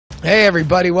Hey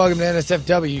everybody, welcome to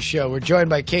NSFW show. We're joined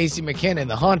by Casey McKinnon.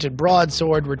 The haunted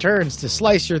broadsword returns to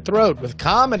slice your throat with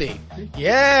comedy.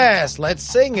 Yes, Let's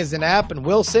Sing is an app and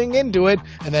we'll sing into it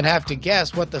and then have to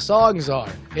guess what the songs are.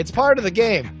 It's part of the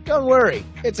game. Don't worry,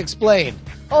 it's explained.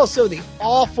 Also, the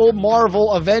awful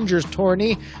Marvel Avengers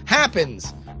tourney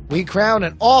happens. We crown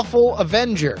an awful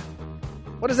Avenger.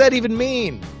 What does that even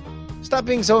mean? Stop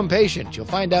being so impatient. You'll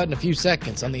find out in a few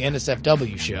seconds on the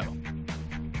NSFW show.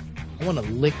 I want to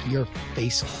lick your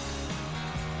face off.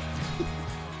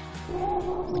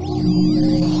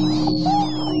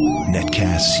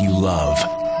 Netcasts you love.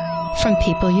 From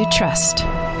people you trust.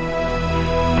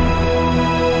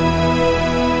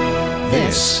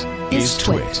 This is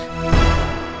Twit.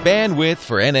 Bandwidth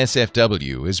for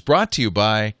NSFW is brought to you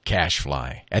by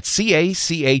CacheFly at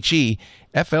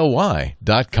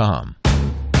CACHEFLY.com.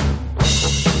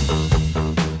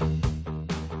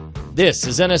 This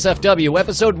is NSFW,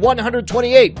 episode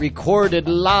 128, recorded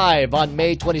live on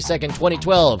May 22nd,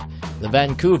 2012. The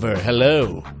Vancouver,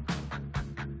 hello.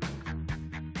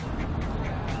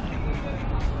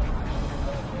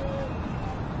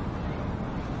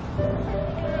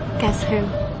 Guess who?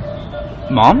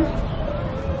 Mom?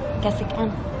 Guess again.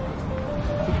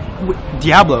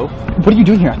 Diablo? What are you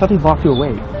doing here? I thought they locked you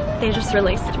away. They just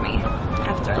released me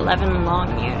after 11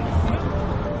 long years.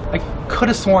 I could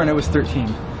have sworn it was 13.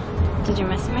 Did you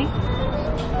miss me?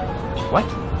 What?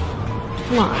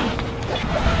 Come on.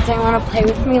 Don't you want to play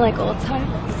with me like old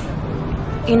times?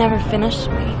 You never finished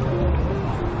me.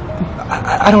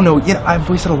 I don't know. You know, I've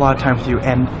wasted a lot of time with you,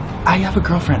 and I have a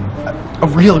girlfriend. A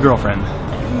real girlfriend.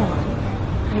 Come on.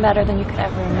 I'm better than you could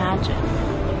ever imagine.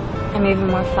 I'm even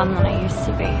more fun than I used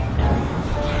to be.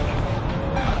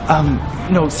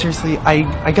 No, seriously,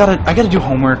 I gotta do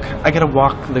homework. I gotta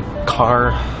walk the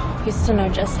car. Used to know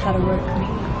just how to work me.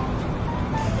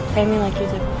 Play me like you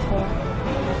did before.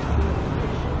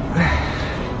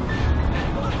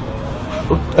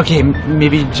 Okay,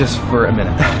 maybe just for a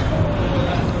minute.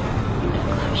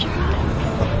 Close your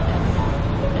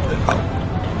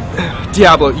eyes.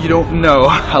 Diablo, you don't know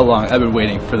how long I've been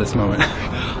waiting for this moment.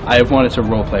 I have wanted to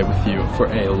roleplay with you for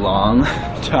a long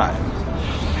time.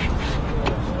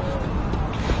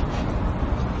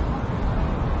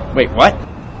 Wait, what?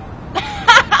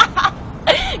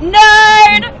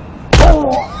 Nerd!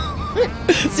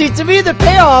 See, to me, the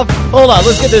payoff... Hold on,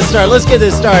 let's get this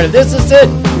started. This is it.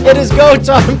 It is go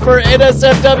time for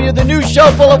NSFW, the new show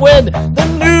full of wind, the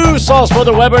new sauce for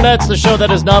the Webernets, the show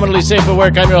that is nominally safe for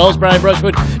work. I'm your host, Brian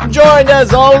Brushwood, joined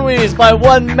as always by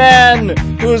one man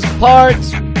whose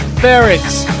parts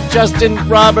ferrets, Justin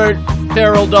Robert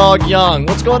Feral Dog Young.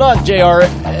 What's going on,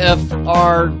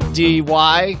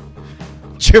 JRFRDY?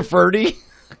 Jafferty?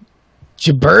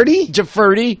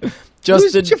 Jafferty?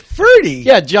 Justin Jafferty?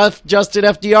 Yeah, Justin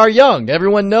FDR Young.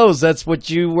 Everyone knows that's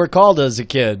what you were called as a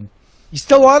kid. You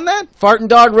still on that? Fartin'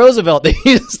 Dog Roosevelt, they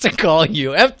used to call you.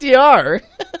 FDR.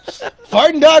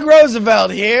 Fartin' Dog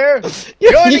Roosevelt here,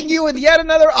 joining you with yet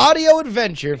another audio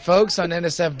adventure, folks, on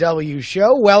NSFW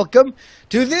show. Welcome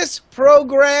to this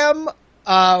program.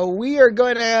 We are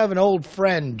going to have an old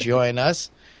friend join us.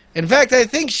 In fact, I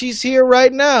think she's here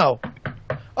right now.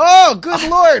 Oh, good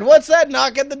Lord, what's that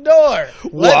knock at the door?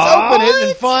 Let's open it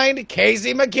and find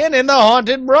Casey McKinnon, the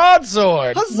haunted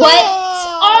broadsword.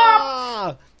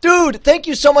 Huzzah! Dude, thank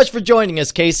you so much for joining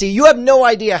us, Casey. You have no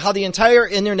idea how the entire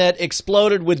internet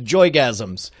exploded with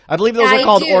joygasms. I believe those are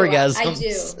called orgasms. I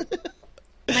do.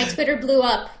 My Twitter blew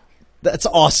up. That's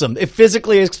awesome. It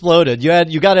physically exploded.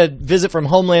 You got a visit from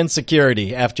Homeland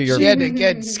Security after your... She had to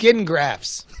get skin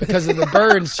grafts because of the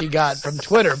burns she got from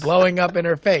Twitter blowing up in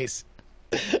her face.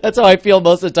 That's how I feel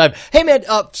most of the time. Hey, man,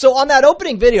 so on that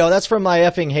opening video, that's from my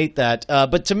effing hate that.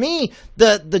 But to me,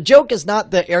 the joke is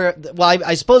not the error. Well,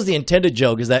 I suppose the intended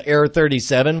joke is that error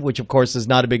 37, which, of course, is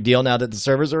not a big deal now that the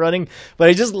servers are running. But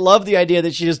I just love the idea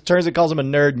that she just turns and calls him a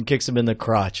nerd and kicks him in the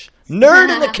crotch. Nerd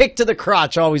and the kick to the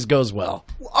crotch always goes well.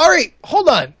 All right, hold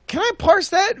on. Can I parse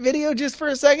that video just for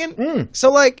a second?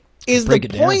 So, like, is the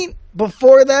point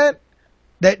before that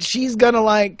she's going to,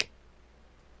 like,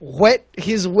 wet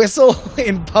his whistle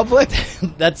in public?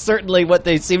 That's certainly what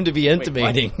they seem to be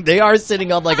intimating. They are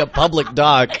sitting on like a public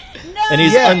dock, and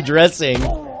he's undressing.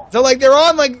 So like they're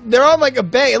on like a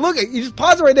bay. And look, you just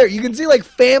pause it right there. You can see like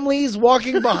families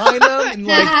walking behind them, and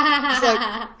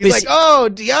he's like, oh,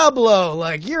 Diablo,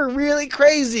 like you're really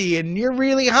crazy and you're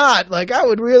really hot. Like I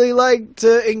would really like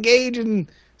to engage in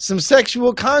some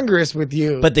sexual congress with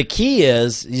you. But the key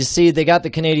is, you see, they got the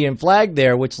Canadian flag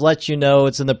there, which lets you know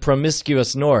it's in the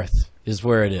promiscuous north is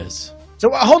where it is.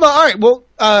 So hold on. All right. Well,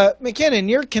 McKinnon,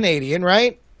 you're Canadian,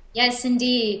 right? Yes,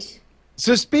 indeed.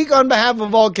 So speak on behalf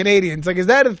of all Canadians. Like, is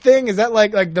that a thing? Is that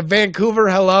like the Vancouver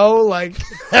hello? Like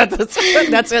that's it.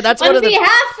 That's On one of the.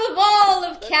 behalf of all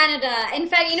of Canada. In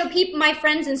fact, my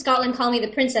friends in Scotland call me the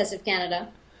Princess of Canada.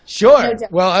 Sure.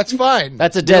 Well, that's fine.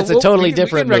 That's a totally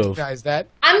different we can move. Recognize that.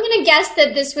 I'm going to guess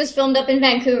that this was filmed up in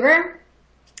Vancouver.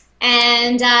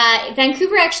 And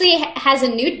Vancouver actually has a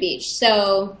nude beach,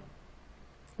 so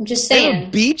I'm just They saying. have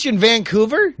a beach in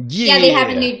Vancouver? Yeah, they have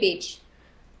a nude beach.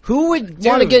 Who would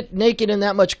want to get naked in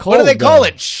that much cold? What do they call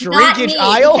it? Not Shrinkage me,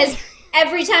 Isle? because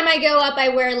every time I go up, I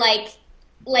wear like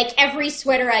every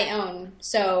sweater I own.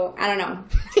 So I don't know.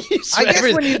 I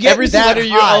guess when you get every that sweater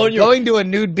you high, own, going to a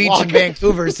nude beach in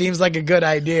Vancouver seems like a good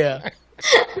idea.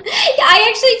 I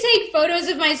actually take photos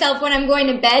of myself when I'm going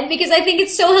to bed because I think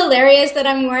it's so hilarious that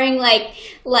I'm wearing like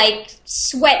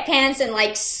sweatpants and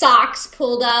like socks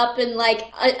pulled up and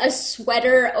like a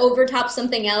sweater over top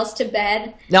something else to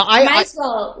bed. Now I might as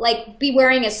well like be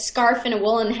wearing a scarf and a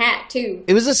woolen hat too.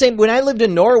 It was the same when I lived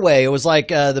in Norway. It was like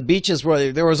the beaches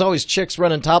where there was always chicks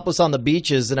running topless on the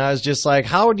beaches, and I was just like,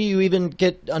 how do you even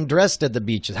get undressed at the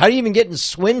beaches? How do you even get in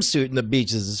swimsuit in the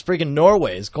beaches? It's freaking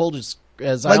Norway. It's cold as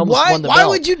I almost won the belt. Why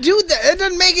would you do that? It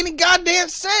doesn't make any goddamn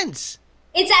sense.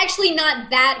 It's actually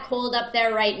not that cold up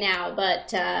there right now,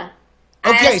 but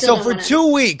okay, so for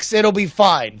 2 weeks it'll be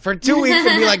fine. For 2 weeks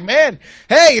it'll be like, man,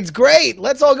 hey, it's great.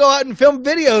 Let's all go out and film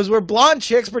videos where blonde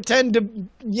chicks pretend to,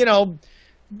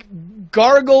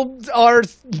 gargle our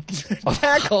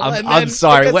tackle. I'm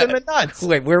sorry. Them in nuts.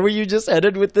 Wait, where were you just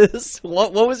headed with this?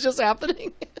 What was just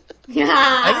happening? I think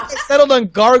I settled on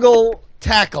gargle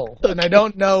tackle, and I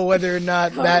don't know whether or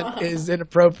not that is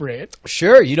inappropriate.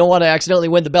 Sure, you don't want to accidentally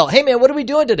win the belt. Hey, man, what are we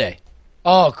doing today?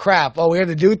 Oh, crap. Oh, we have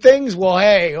to do things? Well,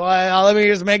 hey, let me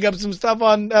just make up some stuff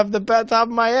off the top of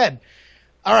my head.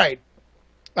 All right.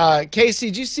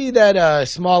 Casey, did you see that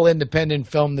small independent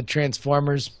film, The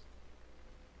Transformers?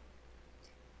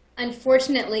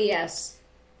 Unfortunately, yes.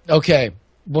 Okay.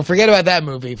 Well, forget about that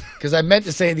movie, because I meant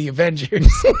to say The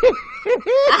Avengers.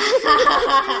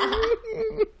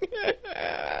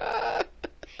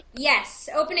 Yes,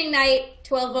 opening night,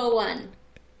 12:01.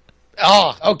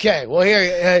 Oh, okay. Well,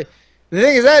 here, the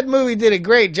thing is, that movie did a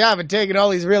great job of taking all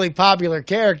these really popular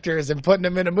characters and putting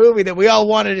them in a movie that we all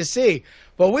wanted to see.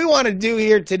 What we want to do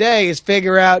here today is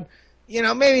figure out,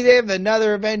 maybe they have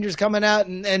another Avengers coming out,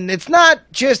 and it's not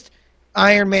just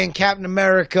Iron Man, Captain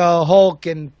America, Hulk,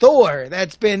 and Thor.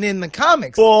 That's been in the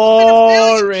comics.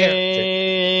 Boring.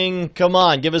 Come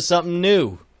on, give us something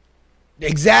new.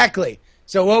 Exactly.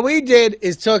 So what we did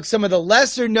is took some of the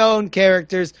lesser-known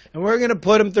characters, and we're going to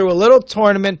put them through a little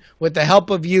tournament with the help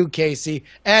of you, Casey,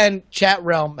 and Chat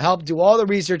Realm. Help do all the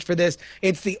research for this.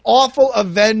 It's the Awful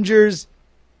Avengers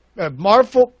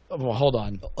Marvel. Well, hold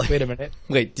on. Wait a minute.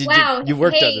 Wait, Wow, you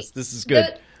worked on this. This is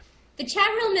good. The chat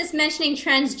room is mentioning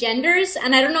transgenders,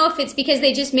 and I don't know if it's because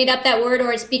they just made up that word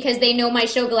or it's because they know my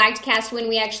show Galacticast when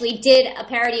we actually did a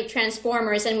parody of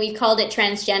Transformers and we called it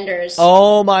transgenders.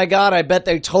 Oh my god, I bet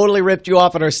they totally ripped you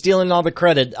off and are stealing all the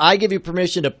credit. I give you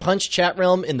permission to punch Chat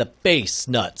Realm in the face,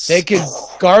 nuts. They could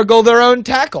gargle their own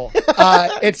tackle.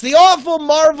 It's the Awful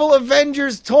Marvel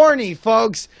Avengers tourney,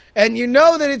 folks. And you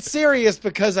know that it's serious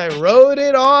because I wrote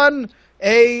it on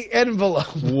a envelope.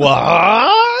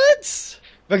 What?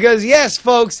 Because, yes,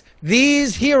 folks,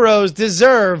 these heroes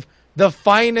deserve the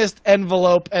finest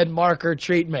envelope and marker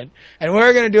treatment. And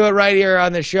we're going to do it right here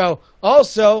on the show.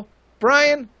 Also,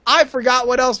 Brian, I forgot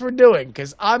what else we're doing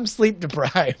because I'm sleep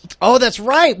deprived. Oh, that's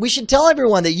right. We should tell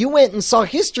everyone that you went and saw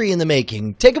History in the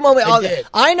Making. Take a moment. I did.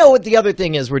 I know what the other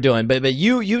thing is we're doing, but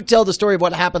you tell the story of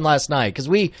what happened last night because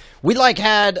we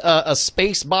had a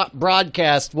space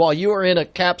broadcast while you were in a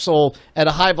capsule at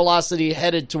a high velocity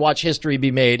headed to watch history be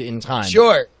made in time.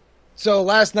 Sure. So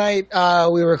last night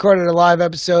we recorded a live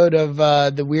episode of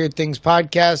the Weird Things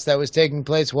podcast that was taking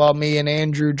place while me and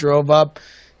Andrew drove up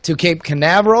to Cape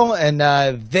Canaveral, and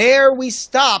there we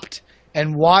stopped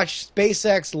and watched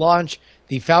SpaceX launch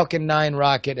the Falcon 9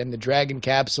 rocket and the Dragon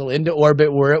capsule into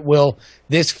orbit, where it will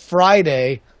this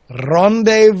Friday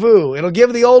rendezvous. It'll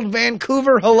give the old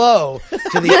Vancouver hello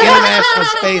to the International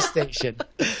Space Station.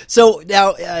 So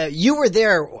now you were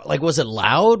there. Like, was it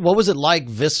loud? What was it like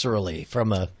viscerally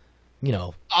from a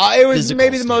it was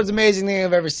maybe the standpoint? most amazing thing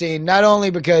I've ever seen. Not only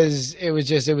because it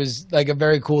was like a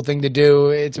very cool thing to do.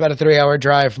 It's about a 3-hour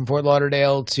drive from Fort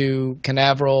Lauderdale to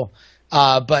Canaveral,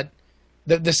 but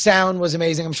the sound was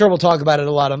amazing. I'm sure we'll talk about it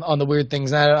a lot on the Weird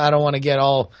Things. And I don't want to get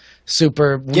all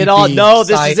super this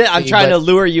is it. I'm trying to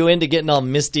lure you into getting all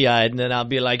misty eyed, and then I'll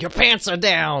be like, your pants are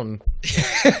down.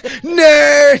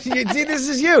 Nerd! You see, this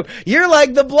is you. You're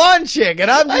like the blonde chick,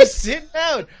 and I'm just sitting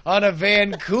out on a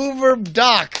Vancouver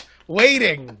dock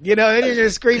waiting. You know, then you're gonna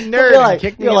scream You're nerd like, and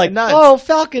kick me you're in like, the nuts. oh,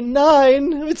 Falcon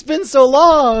 9. It's been so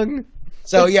long.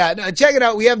 So yeah, no, check it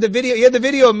out. We have the video. Yeah, the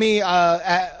video of me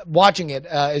watching it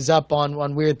is up on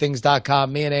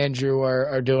weirdthings.com. Me and Andrew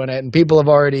are doing it, and people have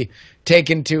already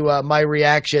taken to my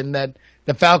reaction that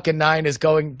the Falcon 9 is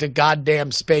going to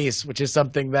goddamn space, which is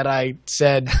something that I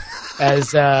said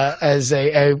as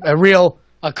a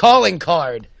calling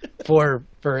card for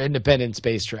independent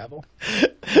space travel.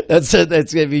 That's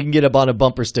if you can get up on a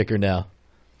bumper sticker now.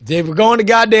 Dave, we're going to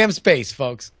goddamn space,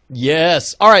 folks.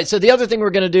 Yes. All right. So the other thing we're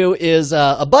going to do is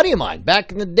a buddy of mine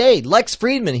back in the day, Lex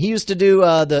Friedman. He used to do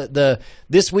the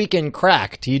This Week in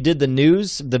Cracked. He did the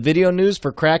news, the video news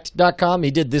for Cracked.com.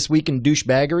 He did This Week in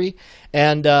Douchebaggery,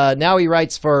 and now he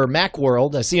writes for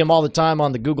Macworld. I see him all the time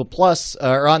on the Google Plus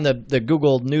or on the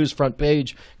Google News front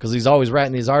page because he's always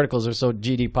writing these articles. They're so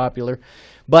GD popular.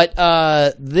 But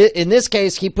in this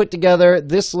case, he put together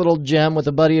this little gem with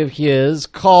a buddy of his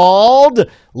called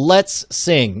Let's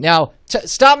Sing. Now,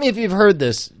 stop me if you've heard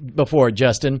this before,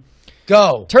 Justin.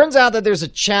 Go. Turns out that there's a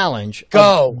challenge.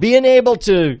 Go. Of being able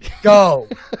to... Go.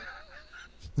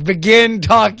 Begin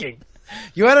talking.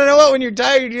 You want to know what? When you're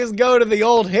tired, you just go to the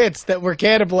old hits that we're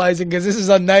cannibalizing because this is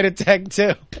on Night Attack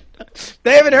 2.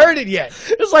 They haven't heard it yet.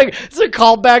 It's a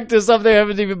callback to something I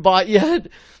haven't even bought yet.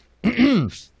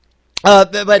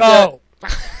 Go.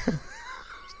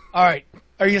 All right.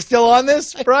 Are you still on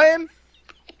this, Brian?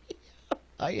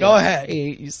 Go ahead. I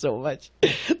hate you so much.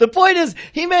 The point is,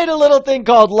 he made a little thing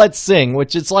called Let's Sing,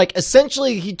 which is like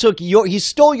essentially he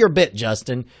stole your bit,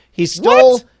 Justin. He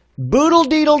stole boodle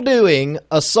deedle doing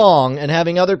a song and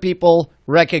having other people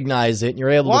recognize it, and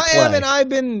you're able to play. Why haven't I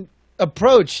been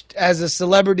approached as a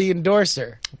celebrity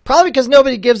endorser? Probably because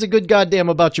nobody gives a good goddamn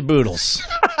about your boodles.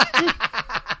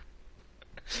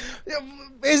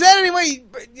 Is that any way?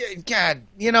 God,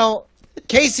 you know,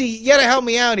 Casey, you gotta help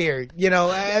me out here. You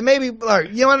know, maybe, or,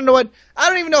 you want to know what? I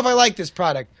don't even know if I like this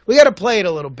product. We gotta play it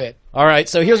a little bit. All right,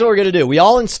 so here's what we're gonna do. We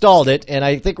all installed it, and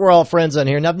I think we're all friends on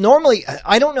here. Now, normally,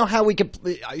 I don't know how we could.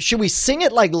 Should we sing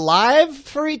it like live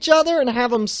for each other and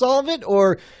have them solve it,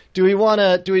 or do we want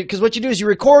to? Because what you do is you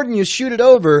record and you shoot it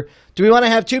over. Do we want to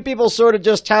have two people sort of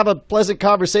just have a pleasant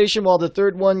conversation while the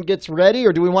third one gets ready,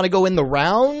 or do we want to go in the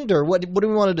round, or what do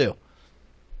we want to do?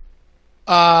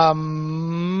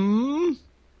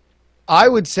 I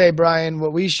would say, Brian,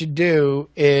 what we should do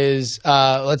is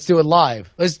let's do it live.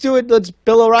 Let's do it. Let's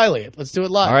Bill O'Reilly it. Let's do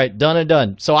it live. All right, done and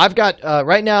done. So I've got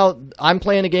right now. I'm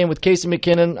playing a game with Casey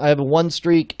McKinnon. I have a 1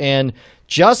 streak, and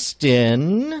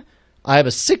Justin, I have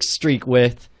a 6 streak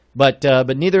with. But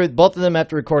both of them have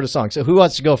to record a song. So who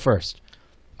wants to go first?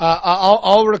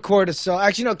 I'll record a song.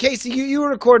 Actually, no, Casey, you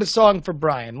record a song for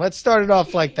Brian. Let's start it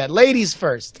off like that. Ladies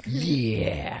first.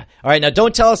 Yeah. All right, now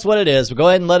don't tell us what it is. But go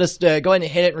ahead and let us go ahead and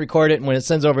hit it and record it. And when it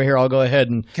sends over here, I'll go ahead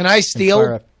and. Can I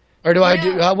steal, or do I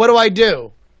do? What do I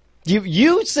do?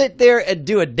 You sit there and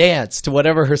do a dance to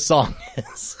whatever her song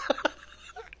is.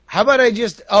 How about I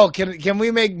just? Oh, can we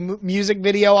make music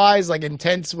video eyes like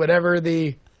intense? Whatever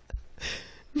the.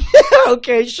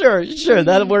 Okay, sure.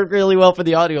 That'll work really well for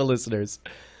the audio listeners.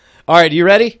 All right, you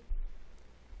ready?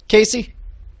 Casey?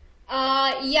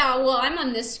 Yeah, well, I'm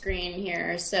on this screen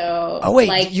here, so... Oh,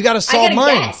 wait, you gotta solve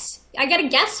mine. I gotta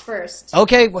guess first.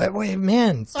 Okay, wait,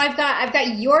 man. So I've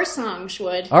got your song,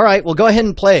 Schwood. All right, well, go ahead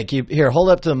and play it. Here, hold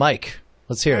up to the mic.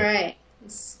 Let's hear it. All right,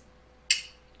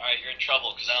 you're in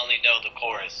trouble, because I only know the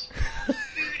chorus.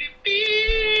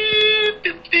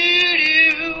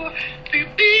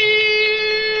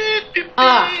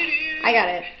 I got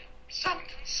it.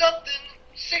 Something.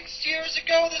 6 years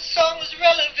ago, the song was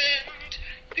relevant.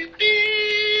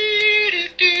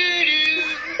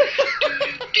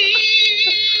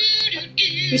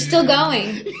 You're still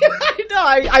going. I know.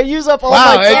 I use up all my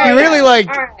time. Wow, you really like.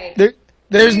 Right.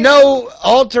 There's no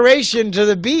alteration to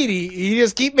the beat. You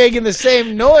just keep making the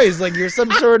same noise like you're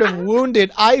some sort of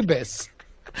wounded ibis.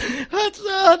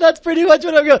 That's pretty much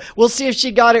what I'm going. We'll see if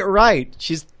she got it right.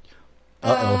 She's.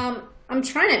 I'm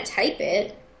trying to type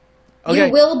it. Okay.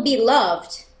 You will be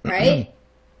loved, right?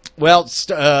 Well,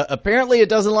 apparently it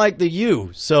doesn't like the U,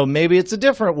 so maybe it's a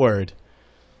different word.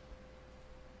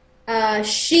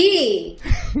 She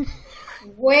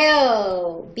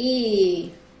will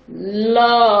be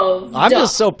loved. I'm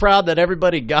just so proud that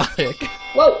everybody got it.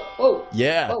 Whoa.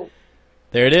 Yeah. Whoa.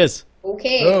 There it is.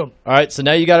 Okay. Boom. All right, so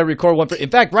now you got to record one.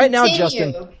 In fact, right now,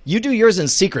 Continue. Justin, you do yours in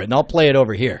secret, and I'll play it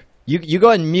over here. You go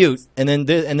ahead and mute, and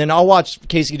then I'll watch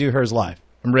Casey do hers live.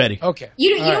 I'm ready. Okay.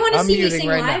 You don't want to see me muting sing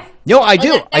right live? now. No, I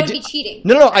do. That would be cheating.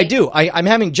 No, I do. I'm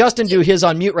having Justin do his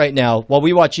on mute right now while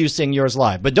we watch you sing yours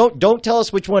live. But don't tell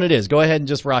us which one it is. Go ahead and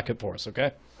just rock it for us,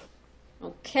 okay?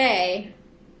 Okay.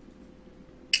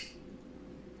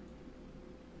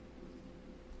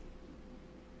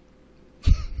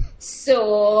 Soy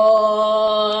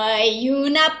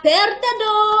una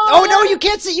perdedor. Oh no, you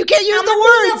can't use the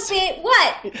words.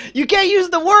 What? You can't use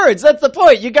the words. That's the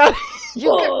point. You got. Un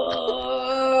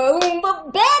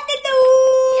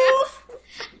perdedor.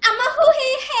 I'm a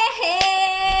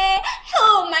hoo-hee-hee-hee.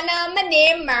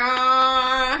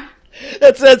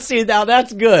 That's see now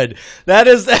that's good.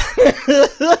 That's good.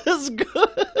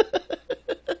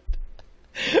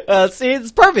 See,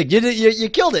 it's perfect. You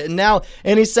killed it. And now,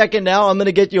 any second now, I'm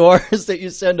gonna get yours that you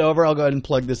send over. I'll go ahead and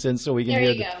plug this in so we can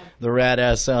hear the rad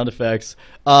ass sound effects.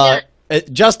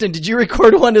 Justin, did you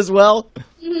record one as well?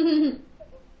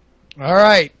 All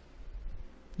right.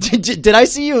 Did I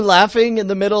see you laughing in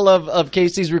the middle of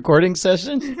Casey's recording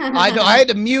session? I know. I had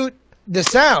to mute the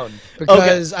sound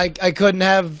because I couldn't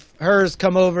have hers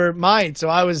come over mine. So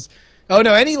I was. Oh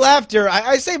no! Any laughter,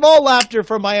 I save all laughter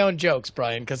for my own jokes,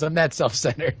 Brian, because I'm that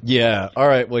self-centered. Yeah. All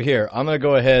right. Well, here I'm gonna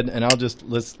go ahead and I'll just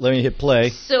let me hit play.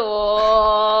 Soy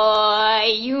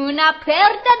una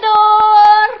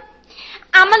perdedor.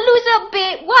 I'm a loser,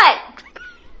 bit. What?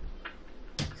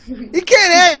 You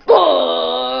can't have.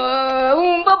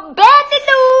 Un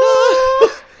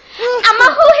perdedor. I'm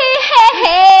a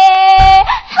hoo-hee-hee-hee.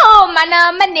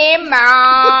 Oh-mana-ma-ne-ma.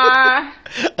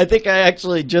 I think I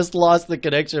actually just lost the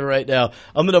connection right now.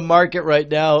 I'm going to mark it right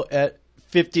now at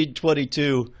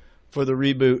 1522 for the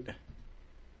reboot.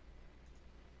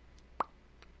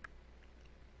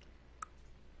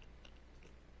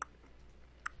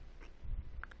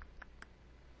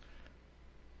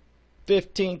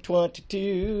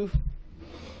 $15.22.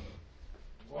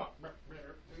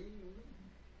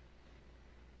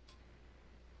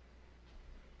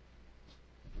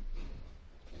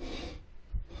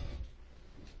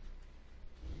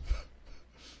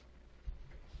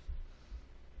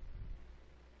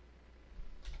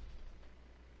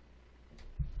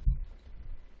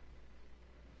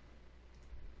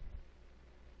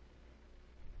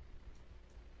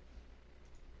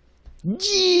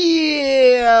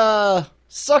 Yeah,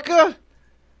 sucker.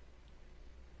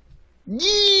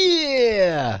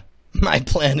 Yeah. My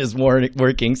plan is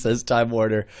working, says Time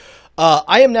Warner.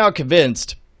 I am now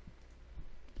convinced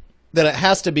that it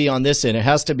has to be on this end. It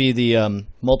has to be the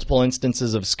multiple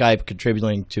instances of Skype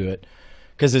contributing to it.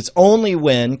 Because it's only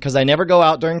when, because I never go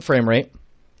out during frame rate.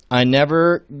 I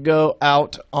never go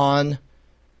out on...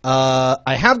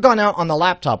 I have gone out on the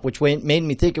laptop, which made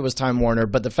me think it was Time Warner,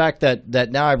 but the fact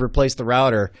that now I've replaced the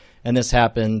router and this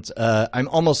happened, I'm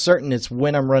almost certain it's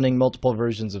when I'm running multiple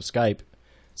versions of Skype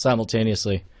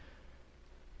simultaneously.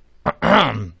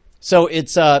 So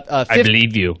it's I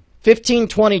believe you.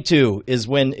 1522 is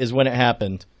when it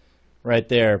happened, right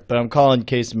there. But I'm calling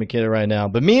Casey McKinnon right now.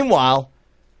 But meanwhile,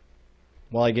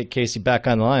 while I get Casey back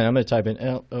on the line, I'm going to type in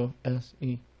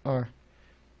LOSER.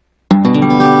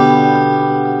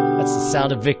 That's the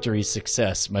sound of victory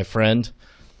success, my friend.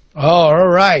 Oh, all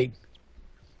right.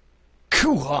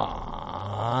 Come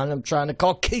on. I'm trying to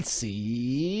call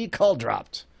Casey. Call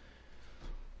dropped.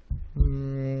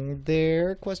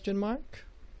 There, question mark?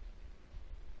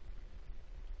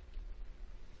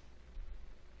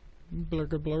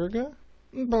 Blurga, blurga.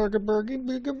 Burger, burger,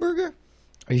 burger, burger.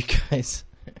 Are you guys...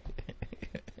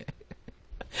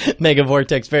 Mega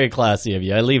Vortex, very classy of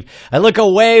you. I look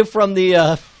away from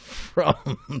the...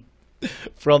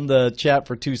 From the chat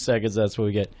for 2 seconds. That's what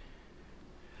we get.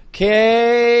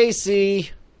 Casey.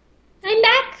 I'm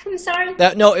back. I'm sorry.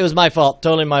 No, it was my fault.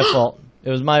 Totally my fault. It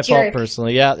was my fault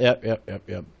personally. Yeah, yep.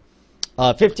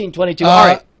 1522. All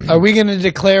right. Are we going to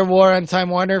declare war on Time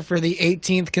Warner for the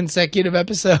 18th consecutive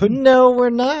episode? No,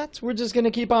 we're not. We're just going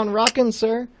to keep on rocking,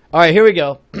 sir. All right, here we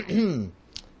go.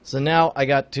 So now I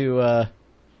got to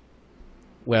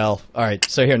well, all right.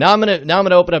 So here. Now I'm going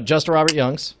to open up Justin Robert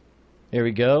Young's. Here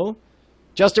we go.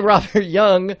 Justin Robert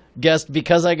Young guessed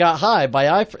Because I Got High by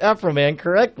Afroman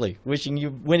correctly,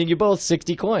 winning you both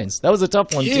 60 coins. That was a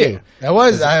tough one, too. That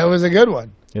was a good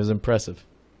one. It was impressive.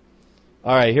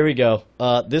 All right, here we go.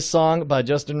 This song by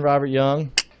Justin Robert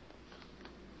Young.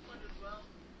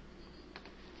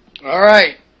 All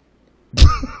right.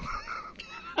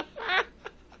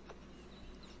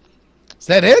 Is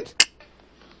that it?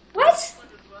 What?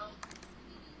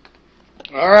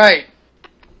 All right.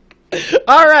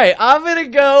 All right, I'm going to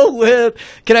go with...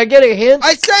 Can I get a hint?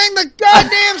 I sang the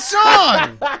goddamn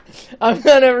song! I'm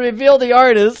going to reveal the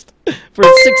artist for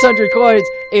 600 coins.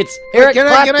 It's Eric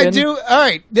Clapton. Can I do... All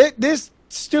right, this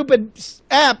stupid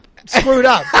app screwed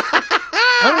up.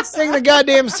 I'm going to sing the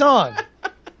goddamn song.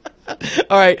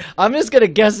 All right, I'm just going to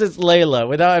guess it's Layla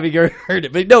without having heard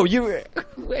it. But no, you...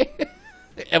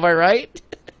 Am I right?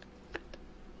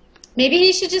 Maybe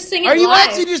he should just sing it live. Are you live.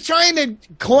 actually just trying to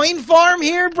coin farm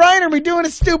here, Brian? Or are we doing a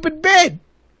stupid bid?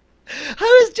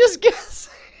 I was just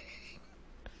guessing.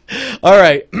 All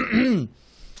right.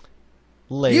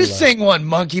 Layla. You sing one,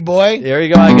 monkey boy. There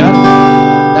you go. I got it.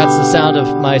 That's the sound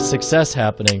of my success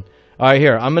happening. All right,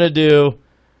 here. I'm going to do...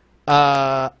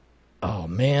 oh,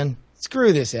 man.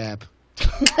 Screw this app.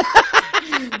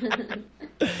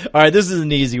 All right, this is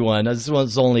an easy one. This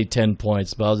one's only 10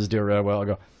 points, but I'll just do it right away. I'll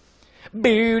go...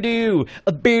 Boo-doo,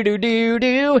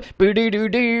 boo-doo-doo-doo,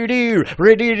 boo-doo-doo-doo-doo,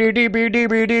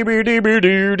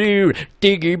 riddy-doo-doo-boo-doo-boo-doo-boo-doo-doo,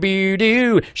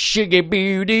 diggy-boo-doo,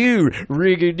 shiggy-boo-doo,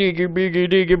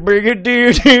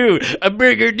 riggy-diggy-biggy-diggy-biggy-doo-doo, a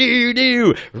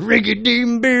biggy-doo-doo,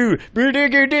 riggy-doo-boo,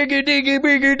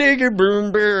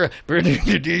 boo-diggy-diggy-diggy-biggy-diggy-boom-boo,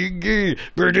 boo-diggy-diggy,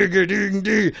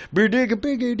 boo-diggy-diggy,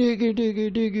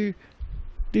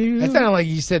 boo-diggy-biggy-diggy-diggy-diggy. That sounded like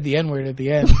you said the N-word at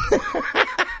the end.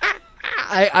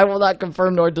 I will not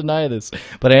confirm nor deny this,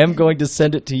 but I am going to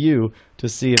send it to you to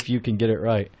see if you can get it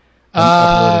right. I'm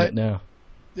uploading it now.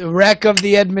 The wreck of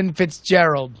the Edmund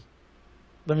Fitzgerald.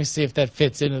 Let me see if that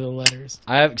fits into the letters.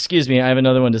 Excuse me, I have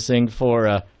another one to sing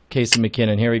for Casey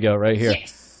McKinnon. Here we go, right here.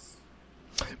 Yes.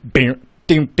 Don't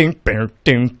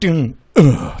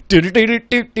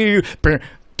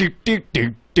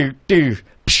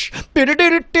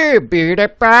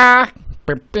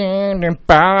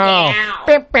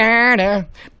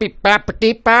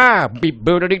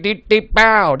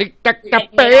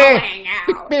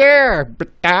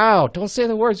say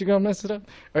the words, you're gonna mess it up.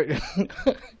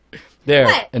 There,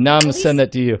 What? and now I'm gonna send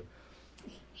that to you.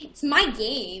 It's my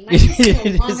game. I can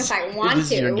sing along if I want It is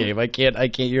to. your game. I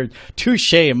can't. You're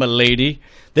touche, my lady.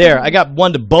 There, I got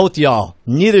one to both y'all.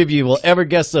 Neither of you will ever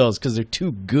guess those because they're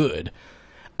too good.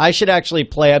 I should actually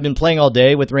play. I've been playing all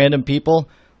day with random people.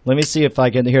 Let me see if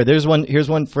I can. Here, there's one. Here's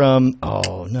one from.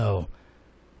 Oh no.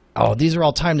 Oh, these are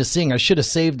all time to sing. I should have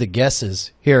saved the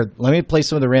guesses. Here, let me play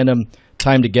some of the random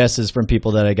time to guesses from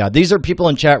people that I got. These are people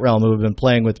in chat realm who have been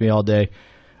playing with me all day.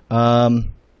 All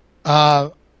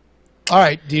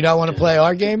right. Do you not want to play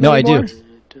our game No, anymore? I do.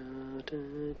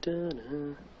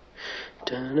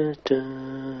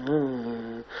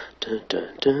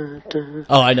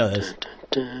 Oh, I know this.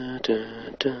 Do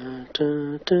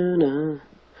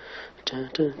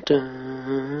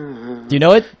you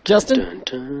know it, Justin?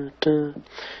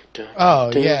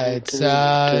 Oh, yeah. It's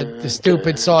the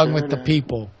stupid song with the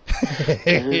people.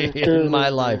 In my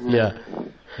life, yeah.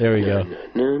 There we go. All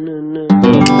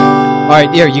right,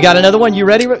 here. You got another one? You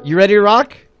ready? You ready to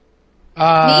rock?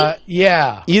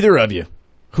 Yeah. Either of you.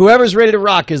 Whoever's ready to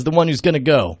rock is the one who's going to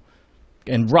go.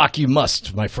 And rock you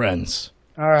must, my friends.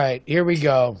 All right. Here we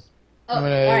go. Oh, I'm all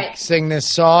going right. to sing this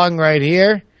song right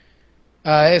here.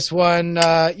 This one,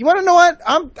 you want to know what?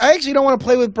 I actually don't want to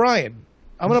play with Brian.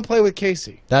 I'm going to play with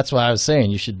Casey. That's what I was saying.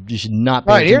 You should not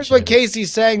pay All right, here's attention what to it. Casey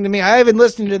sang to me. I haven't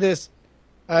listened to this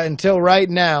until right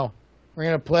now. We're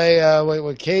going to play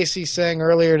what Casey sang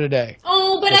earlier today.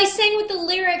 Oh, but I sang with the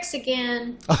lyrics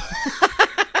again.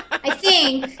 I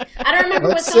think. I don't remember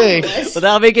Let's what song see. it was. Well,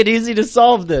 that'll make it easy to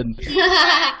solve then.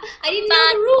 I didn't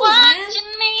know the rules,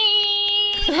 man.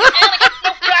 And I got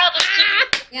no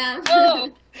brothers too. Yeah. Oh.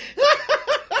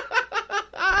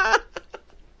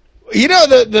 You know,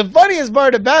 the funniest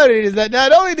part about it is that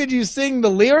not only did you sing the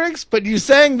lyrics, but you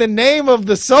sang the name of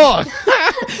the song.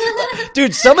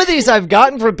 Dude, some of these I've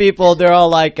gotten from people, they're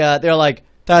like,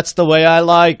 that's the way I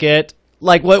like it.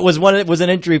 Like what was one? It was an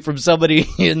entry from somebody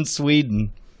in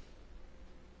Sweden.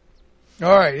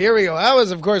 All right, here we go. That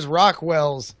was, of course,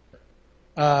 Rockwell's.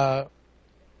 That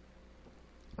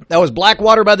was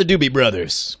Blackwater by the Doobie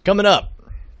Brothers. Coming up.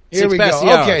 Here 6 we go. past the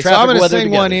hour. Okay, so Traffic I'm going to weather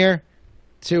sing one together. here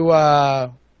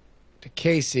to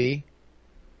Casey.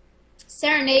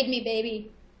 Serenade me, baby.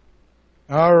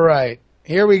 All right,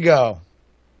 here we go.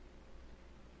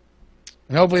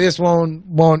 And hopefully this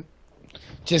won't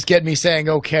just get me saying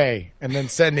okay and then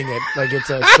sending it like it's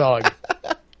a song.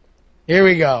 Here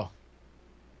we go.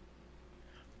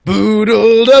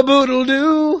 Boodle da boodle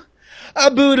doo,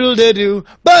 a boodle da doo,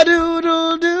 ba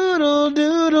doodle doodle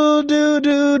doodle doo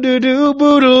doo doo doo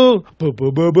boodle, boo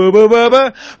boo boo boo boo ba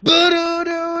ba, boodle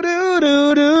doo doo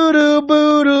doo doo doo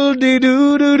boodle dee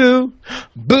doo doo doo,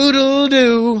 boodle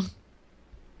doo.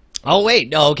 Oh, wait.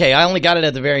 No, okay. I only got it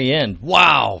at the very end.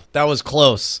 Wow. That was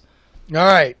close. All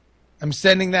right, I'm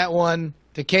sending that one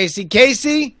to Casey.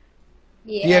 Casey,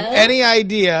 Yeah. do you have any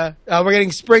idea? We're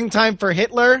getting Springtime for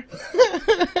Hitler.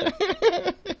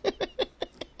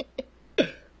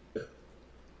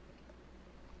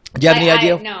 Do you have any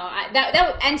idea? No.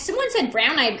 And someone said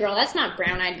Brown Eyed Girl. That's not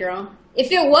Brown Eyed Girl.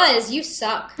 If it was, you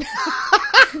suck.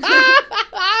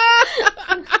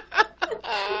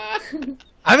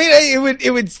 I mean,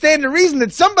 it would stand to reason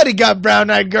that somebody got Brown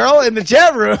Eyed Girl in the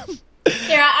chat room.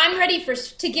 Here, I'm ready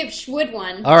to give Schwood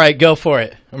one. All right, go for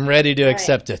it. I'm ready to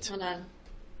accept it. Hold on.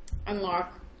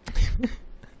 Unlock.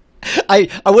 I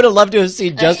would have loved to have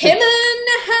seen Justin.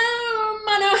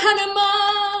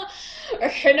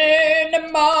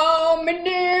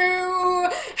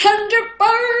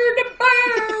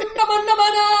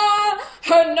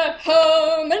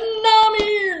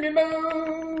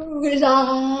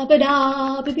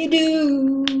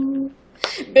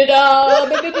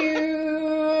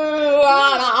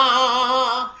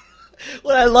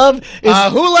 What I love is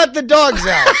who let the dogs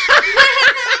out?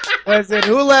 I said,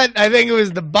 who let? I think it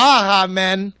was the Baja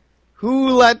Men. Who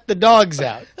let the dogs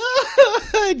out?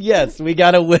 Yes, we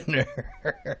got a winner.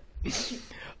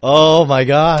 Oh my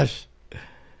gosh.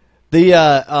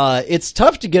 It's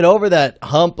tough to get over that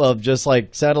hump of just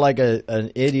like sounded like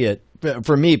an idiot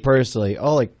for me personally.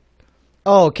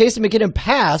 Casey McKinnon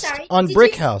passed on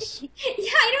Brick House. Yeah,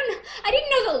 I didn't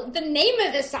know the name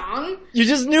of the song. You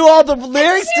just knew all the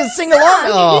lyrics to sing along.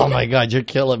 Oh my god, you're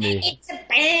killing me. It's a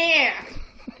bear.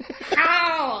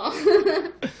 How?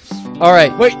 All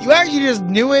right. Wait, you actually just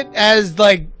knew it as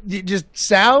like it just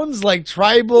sounds like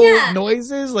tribal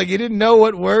noises? Like you didn't know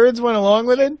what words went along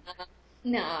with it?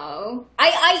 No.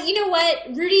 You know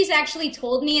what? Rudy's actually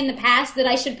told me in the past that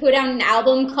I should put out an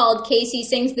album called Casey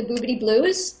Sings the Boobity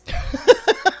Blues.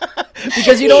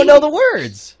 Because you don't know the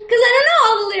words. Because I don't know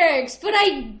all the lyrics, but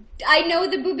I know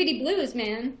the Boobity Blues,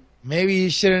 man. Maybe you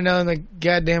should have known the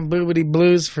goddamn boobity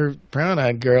blues for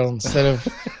Brown-Eyed Girl instead of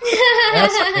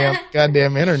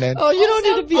goddamn internet. Oh, you don't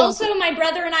need to be. Also, my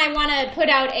brother and I want to put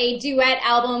out a duet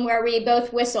album where we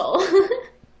both whistle.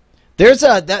 There's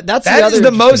that is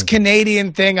the most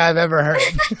Canadian thing I've ever heard.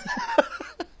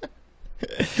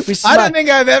 I don't think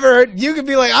I've ever heard. You could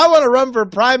be like, I want to run for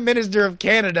Prime Minister of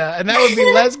Canada, and that would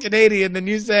be less Canadian than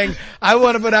you saying, I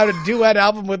want to put out a duet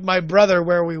album with my brother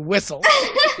where we whistle.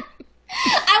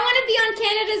 I want to be on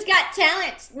Canada's Got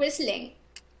Talent whistling.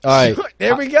 All right,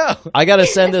 there we go. I gotta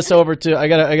send this over to. I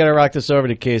gotta rock this over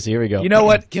to Casey. Here we go. You know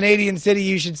what Canadian city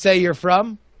you should say you're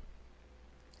from?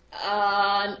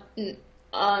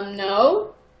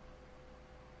 No.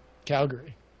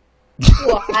 Calgary.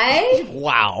 Why?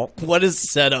 Wow, what is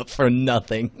set up for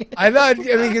nothing? I thought.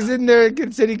 Because isn't there a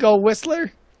good city called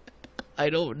Whistler? I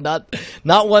don't.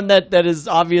 Not one that is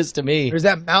obvious to me. There's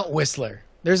that Mount Whistler.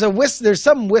 There's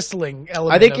some whistling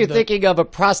element. I think you're thinking of a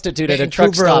prostitute at a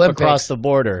truck stop Olympics. across the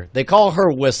border. They call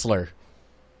her Whistler.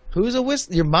 Who's a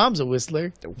whistler? Your mom's a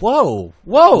whistler. Whoa.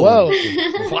 Wow.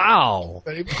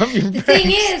 The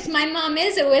thing is, my mom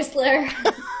is a whistler.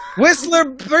 Whistler,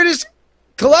 British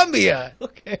Columbia.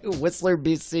 Okay, Whistler,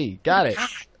 BC. Got it. God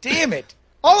damn it.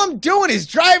 All I'm doing is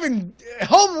driving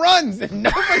home runs and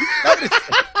nobody's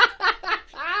noticing.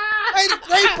 I had a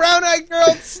great brown-eyed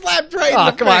girl slapped right in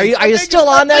the come on. face. Are you still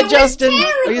on that, Justin?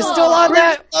 Are you still on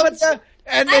that?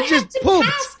 And then just pooped.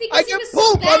 I get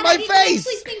poop on my face. I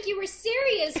actually think you were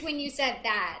serious when you said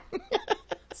that.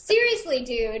 Seriously,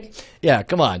 dude. Yeah,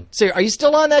 come on. Are you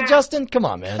still on that, Justin? Come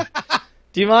on, man.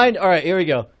 Do you mind? All right, here we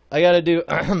go. I got to do...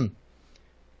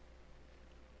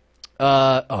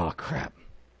 oh, crap.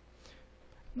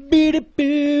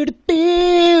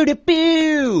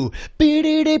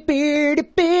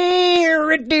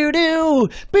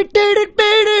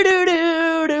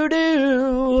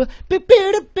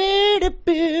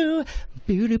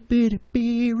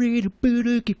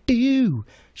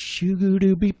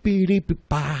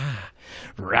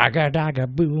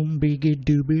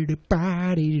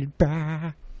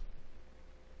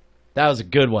 That was a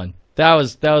good one. That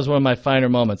was one of my finer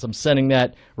moments. I'm sending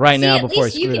that right now before I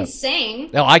screw it up. You can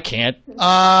sing. No, I can't.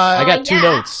 I got two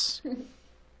notes.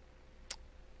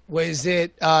 Was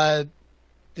it the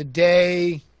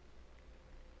day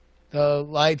the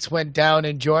lights went down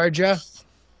in Georgia?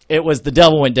 It was The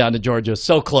Devil Went Down to Georgia.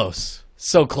 So close.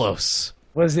 So close.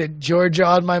 Was it Georgia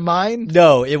on My Mind?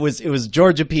 No, it was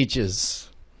Georgia Peaches.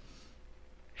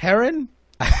 Heron?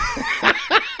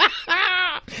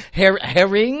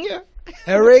 Herring?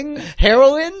 Herring?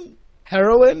 Heroin?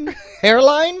 Heroin?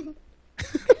 Hairline?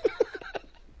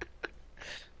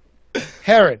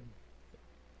 Heron.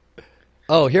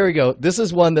 Oh, here we go. This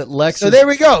is one that Lex. So there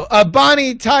we go.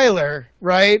 Bonnie Tyler,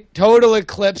 right? Total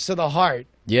Eclipse of the Heart.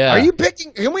 Yeah. Are you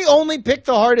picking? Can we only pick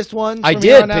the hardest ones? I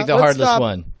did pick the hardest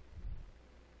one.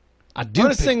 I do. I'm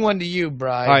gonna sing one to you,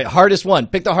 Brian. All right, hardest one.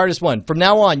 Pick the hardest one. From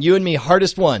now on, you and me,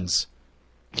 hardest ones.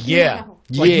 Yeah.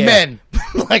 Yeah. Like men.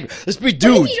 Like, let's be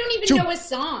dudes. You don't even know a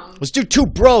song. Let's do two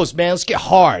bros, man. Let's get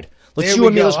hard. Let's There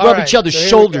we go. let's All rub right. each other's So here we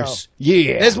shoulders.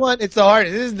 Yeah. This one, it's the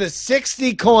hardest. This is the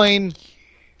 60 coin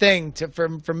thing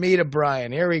from me to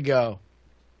Brian. Here we go.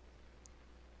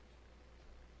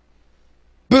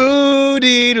 Boo! boo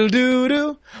deedle doo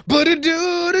doo, boo doo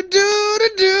doo doo doo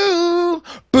doo,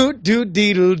 boo doo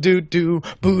deedle doo doo,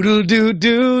 boo doo doo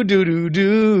doo doo doo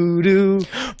doo doo.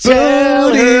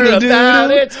 Tell her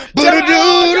about it. Boo doo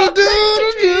doo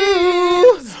doo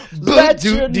doo. Let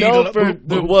you know for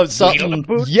there was something.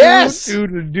 Yes. Doo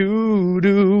doo doo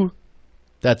doo.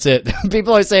 That's it.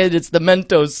 People are saying it's the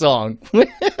Mentos song.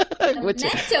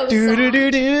 Mentos song. Do do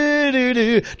do do do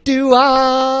do do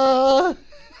ah.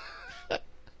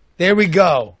 There we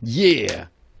go. Yeah,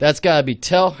 that's gotta be.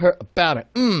 Tell her about it.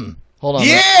 Hold on.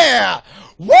 Yeah!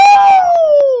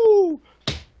 Woo!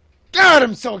 God,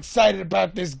 I'm so excited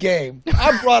about this game.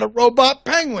 I brought a robot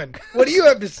penguin. What do you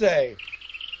have to say?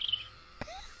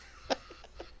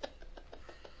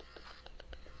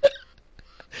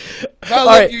 I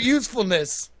love your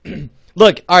usefulness.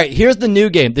 Look, all right, here's the new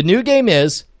game. The new game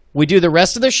is we do the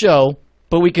rest of the show,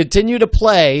 but we continue to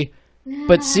play,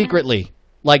 but secretly.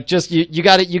 Like, just you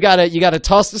gotta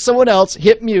toss to someone else,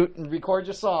 hit mute, and record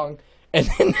your song, and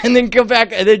then come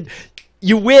back, and then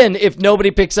you win if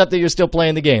nobody picks up that you're still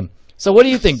playing the game. So what do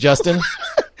you think, Justin?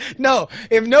 No,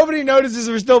 if nobody notices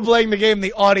we're still playing the game,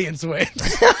 the audience wins.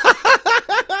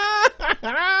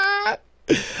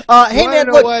 Hey man,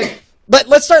 look, but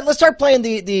let's start playing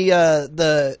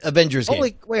the Avengers game.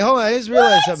 Wait, hold on. I just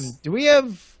realized something. Do we have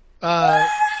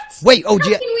Wait, How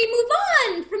can we move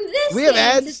on from this? Do we have game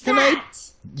ads to tonight? that?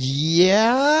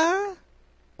 Yeah?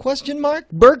 Question mark?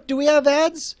 Burke, do we have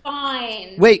ads?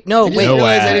 Fine. Wait, no, I just wait.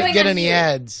 realized I ads. didn't get any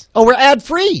ads. Oh, we're ad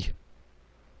free.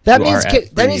 That You means are ad-free.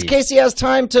 that means Casey has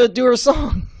time to do her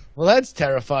song. Well, that's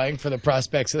terrifying for the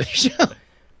prospects of the show.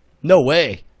 No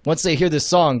way. Once they hear this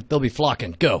song, they'll be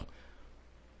flocking. Go.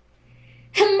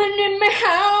 I'm in my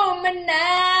home and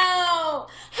now.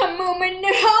 I'm in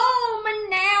the home and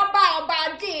now. Bow,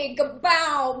 bow, dig,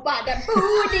 bow, bada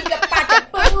boo, dig, bada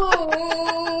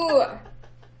boo.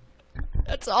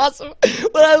 That's awesome.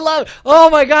 But I love. Oh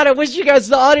my god! I wish you guys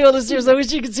the audio listeners. I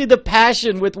wish you could see the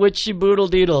passion with which she boodle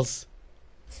deedles.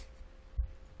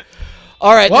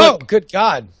 All right. Whoa, Look, good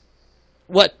God.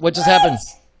 what just happened?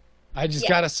 I just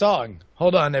got a song.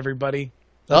 Hold on, everybody.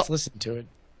 Let's Oh. listen to it.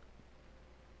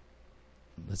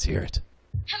 Let's hear it.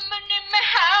 I'm in my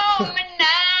home and now.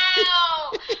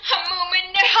 I'm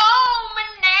in the home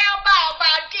and now. Bow,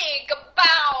 bow, dig,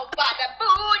 bow, bada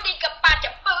boo, dig,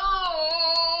 bada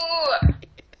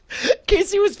boo.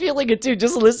 Casey was feeling it too,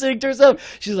 just listening to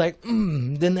herself. She's like,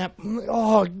 then that,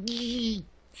 oh, gee.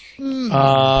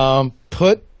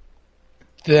 Put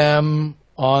them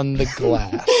on the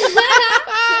glass.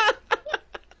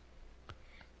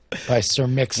 By Sir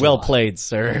Mix-a-Lot. Well played,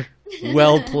 sir.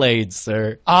 Well played,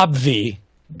 sir. Obvi.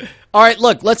 All right,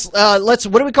 look, let's,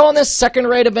 what are we calling this?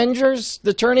 Second-rate Avengers,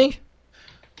 the tourney?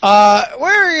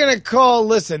 We're going to call,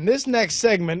 listen, this next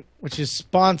segment, which is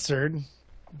sponsored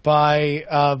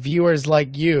by viewers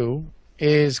like you,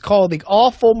 is called the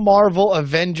Awful Marvel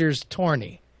Avengers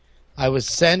Tourney. I was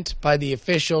sent by the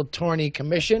official tourney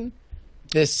commission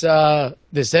this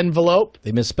envelope.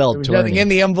 They misspelled There was tourney. nothing in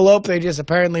the envelope. They just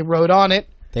apparently wrote on it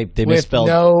They with misspelled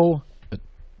no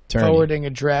tourney. forwarding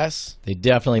address. They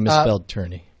definitely misspelled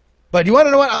tourney. But you want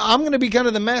to know what? I'm going to be kind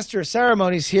of the master of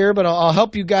ceremonies here, but I'll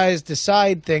help you guys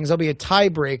decide things. I'll be a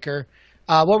tiebreaker.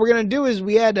 What we're going to do is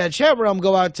we had Chat Realm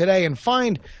go out today and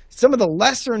find some of the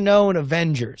lesser-known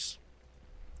Avengers.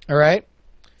 All right?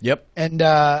 Yep. And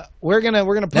we're gonna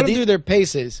put them through their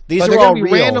paces. These but are they're all gonna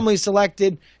be real. randomly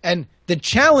selected, and the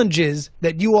challenges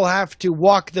that you will have to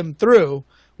walk them through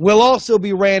will also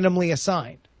be randomly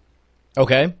assigned.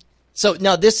 Okay. So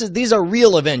now these are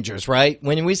real Avengers, right?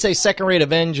 When we say second-rate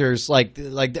Avengers, like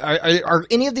are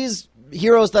any of these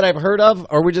heroes that I've heard of,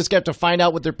 or we just get to find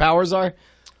out what their powers are?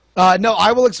 No,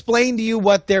 I will explain to you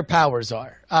what their powers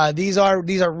are. These are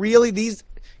really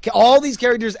all these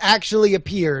characters actually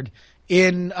appeared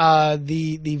in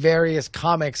the various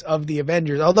comics of the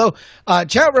Avengers. Although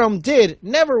Chat Realm did,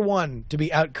 never one to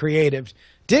be out creative,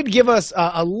 did give us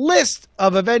a list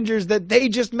of Avengers that they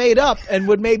just made up and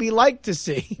would maybe like to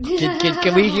see.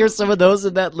 Can we hear some of those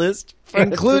in that list?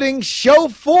 Including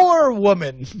Chauffeur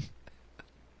Woman.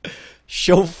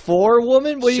 Chauffeur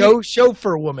Woman? What do you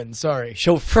Chauffeur Woman, sorry.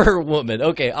 Chauffeur Woman.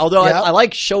 Okay. Although Yep. I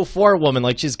like Chauffeur Woman.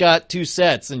 Like she's got 2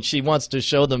 sets and she wants to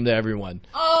show them to everyone.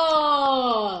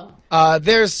 Oh.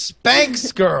 There's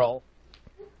Spanx Girl.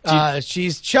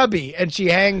 She's chubby and she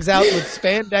hangs out with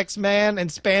Spandex Man and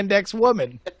Spandex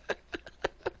Woman.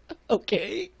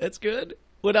 Okay. That's good.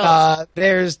 What else?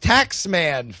 There's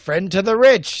Taxman, friend to the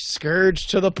rich, scourge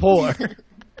to the poor.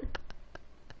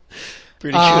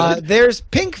 Pretty good. There's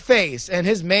Pinkface and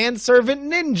his manservant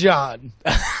Ninjon.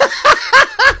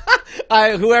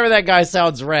 Whoever that guy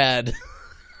sounds rad.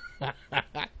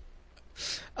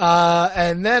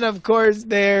 And then, of course,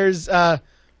 there's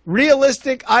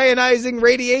Realistic Ionizing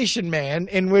Radiation Man,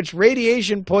 in which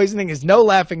radiation poisoning is no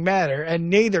laughing matter, and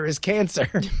neither is cancer.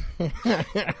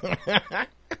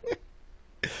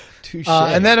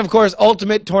 And then, of course,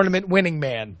 Ultimate Tournament Winning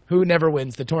Man, who never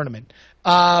wins the tournament.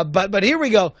 But here we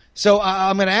go. So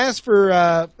I'm going to ask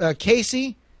for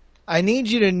Casey. I need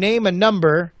you to name a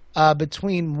number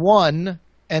between 1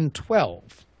 and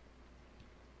 12.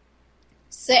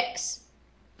 6.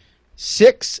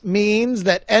 6 means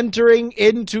that entering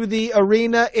into the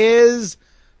arena is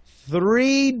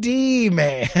 3D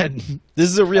Man. This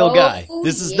is a real guy.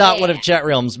 This is not one of yeah. Chat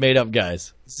Realm's made up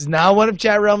guys. This is not one of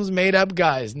Chat Realm's made up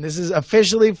guys. And this is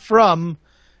officially from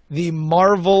the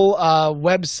Marvel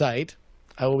website.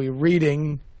 I will be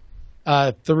reading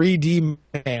 3D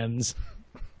Mans.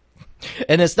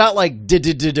 And it's not like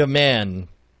man.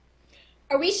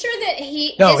 Are we sure that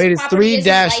No, his it is property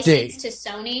isn't 3-D. licensed to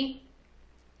Sony?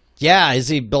 Yeah, is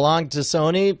he belong to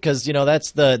Sony? Because,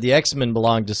 that's the X-Men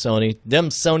belong to Sony. Them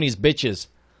Sony's bitches.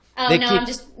 Oh, They no, keep- I'm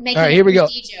just making All right, a here we go.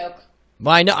 3D joke.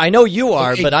 Well, I know you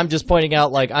are, Okay. but I'm just pointing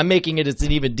out, I'm making it's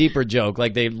an even deeper joke.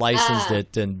 Like, they licensed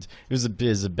it, and it was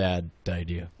a bad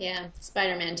idea. Yeah,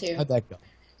 Spider-Man 2. How'd that go?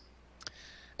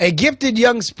 A gifted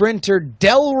young sprinter,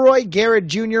 Delroy Garrett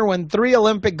Jr., won 3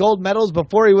 Olympic gold medals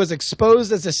before he was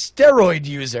exposed as a steroid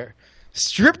user.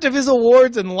 Stripped of his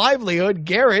awards and livelihood,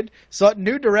 Garrett sought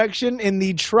new direction in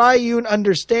the Triune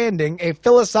Understanding, a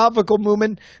philosophical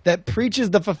movement that preaches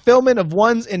the fulfillment of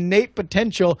one's innate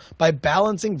potential by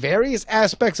balancing various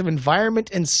aspects of environment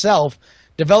and self,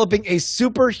 developing a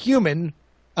superhuman,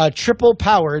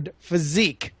 triple-powered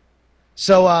physique.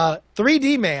 So,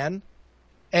 3D Man,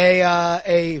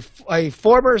 a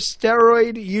former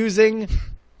steroid-using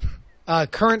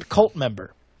current cult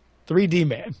member. 3D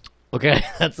Man. Okay,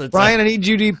 that's Brian, I need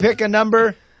you to pick a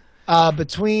number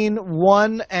between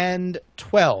 1 and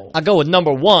 12. I'll go with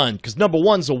number 1, because number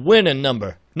 1's a winning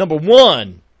number. Number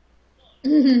 1.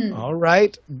 All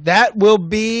right. That will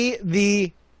be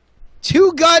the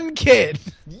Two-Gun Kid.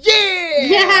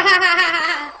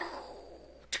 Yeah!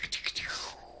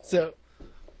 So,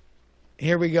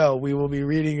 here we go. We will be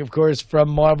reading, of course, from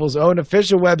Marvel's own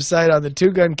official website on the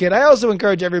Two-Gun Kid. I also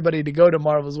encourage everybody to go to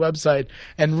Marvel's website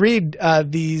and read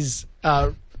these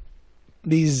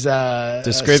summaries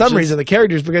of the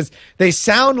characters, because they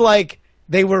sound like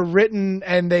they were written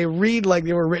and they read like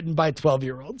they were written by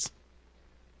 12-year-olds.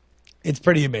 It's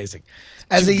pretty amazing.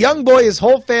 As a young boy, his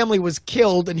whole family was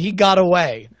killed and he got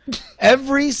away.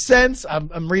 Every sense,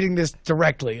 I'm reading this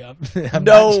directly. I'm not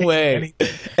No changing way. anything.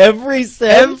 Every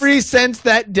sense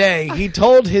that day, he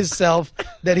told himself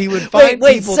that he would find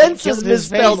Wait, people that sense killed is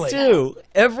his misspelled family. too.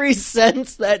 Every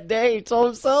sense that day, he told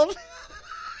himself.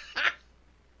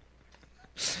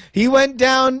 He went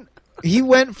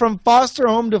from foster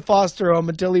home to foster home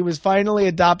until he was finally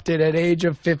adopted at age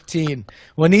of 15.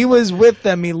 When he was with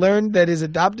them, he learned that his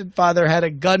adopted father had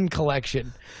a gun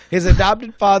collection. His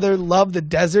adopted father loved the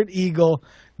Desert Eagle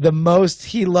the most.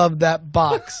 He loved that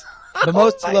box. The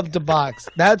most he loved to box.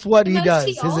 That's what he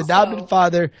does. His adopted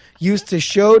father used to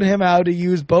show him how to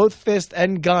use both fists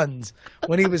and guns.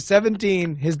 When he was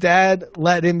 17, his dad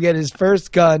let him get his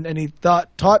first gun, and he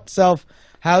taught self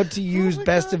how to use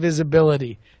best of his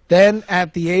ability. Then,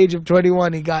 at the age of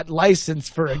 21, he got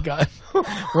licensed for a gun.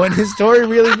 When his story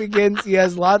really begins, he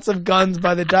has lots of guns.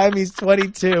 By the time he's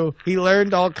 22, he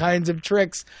learned all kinds of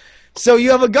tricks. So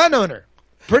you have a gun owner.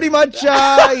 Pretty much, he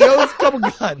owns a couple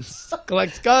guns.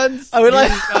 Collects guns. I would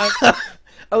uses guns.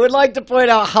 I would like to point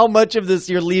out how much of this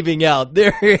you're leaving out.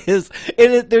 There's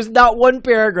not one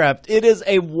paragraph. It is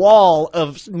a wall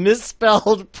of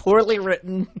misspelled, poorly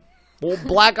written,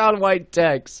 black on white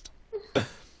text.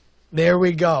 There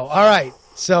we go. All right.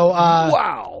 So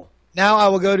Wow. now I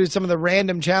will go to some of the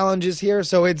random challenges here.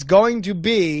 So it's going to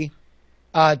be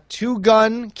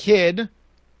Two-Gun Kid.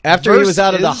 After he was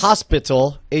out of the versus-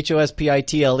 hospital,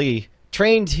 Hospitle,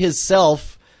 trained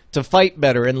himself to fight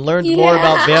better and learned more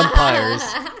about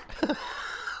vampires.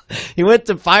 He went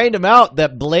to find him out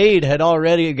that Blade had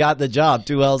already got the job.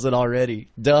 2 L's had already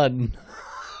done.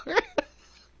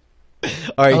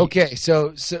 All right. Okay,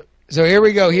 so here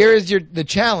we go. Here is the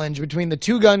challenge between the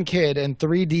Two-Gun Kid and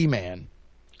 3D Man.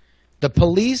 The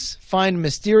police find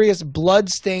mysterious blood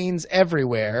stains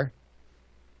everywhere,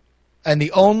 and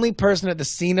the only person at the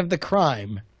scene of the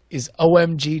crime is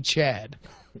OMG Chad.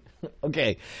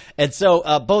 Okay. And so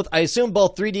I assume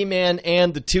both 3D Man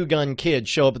and the Two-Gun Kid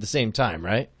show up at the same time,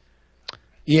 right?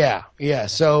 Yeah.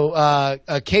 So,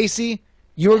 Casey,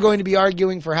 you are going to be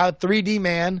arguing for how 3D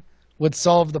Man would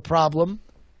solve the problem.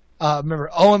 Remember,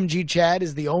 OMG Chad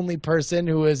is the only person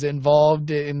who is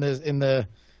involved in the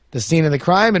the scene of the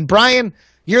crime. And Brian,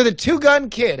 you're the two-gun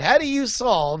kid. How do you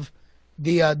solve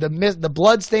the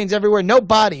blood stains everywhere? No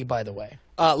body, by the way.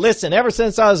 Listen, ever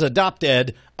since I was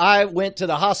adopted, I went to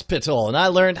the hospital and I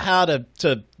learned how to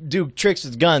do tricks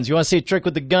with guns. You want to see a trick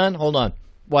with the gun? Hold on.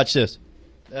 Watch this.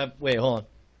 Wait, hold on.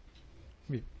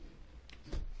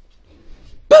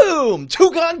 Boom!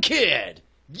 Two-gun kid!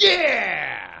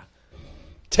 Yeah!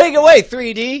 Take it away,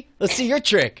 3D. Let's see your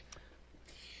trick.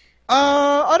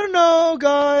 I don't know,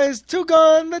 guys.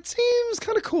 Two-gun, that seems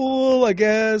kind of cool, I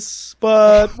guess.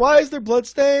 But why is there blood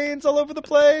stains all over the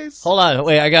place? Hold on.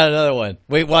 Wait, I got another one.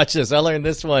 Wait, watch this. I learned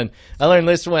this one.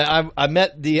 I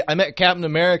met Captain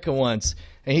America once,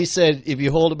 and he said if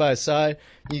you hold it by his side,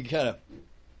 you kind of...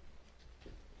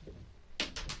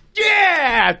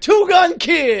 Yeah! Two-gun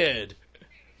kid!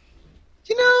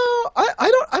 You know,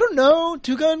 I don't know,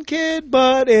 two-gun kid,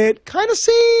 but it kind of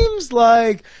seems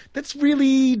like that's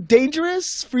really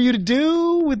dangerous for you to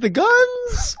do with the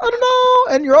guns. I don't know,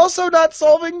 and you're also not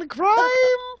solving the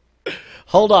crime.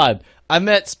 Hold on. I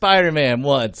met Spider-Man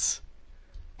once.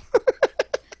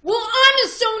 Well, I'm a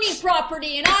Sony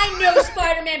property, and I know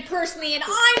Spider-Man personally, and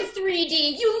I'm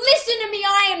 3D. You listen to me,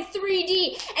 I am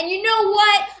 3D. And you know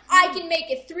what? I can make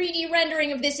a 3D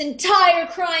rendering of this entire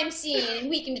crime scene, and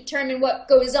we can determine what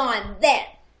goes on then.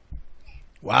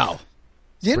 Wow.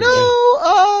 You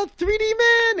know, 3D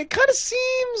man, it kind of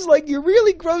seems like you're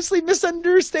really grossly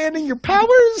misunderstanding your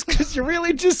powers, because you're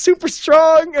really just super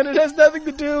strong, and it has nothing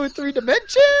to do with 3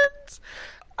 dimensions.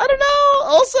 I don't know.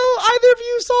 Also, either of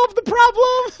you solved the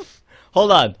problem.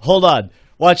 Hold on.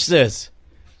 Watch this.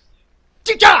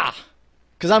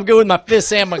 Because I'm good with my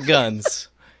fists and my guns.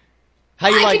 How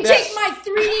you like that? I can take my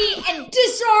 3D and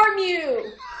disarm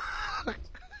you.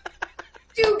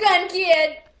 Two-gun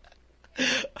kid.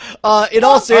 In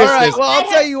all seriousness. All right, well, I'll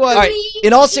tell you what. All right,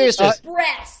 in all seriousness.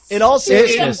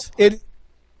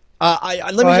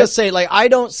 Let me just say, like, I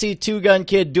don't see Two-Gun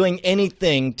Kid doing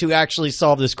anything to actually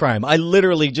solve this crime. I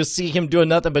literally just see him doing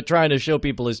nothing but trying to show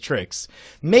people his tricks.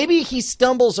 Maybe he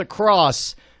stumbles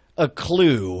across a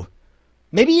clue.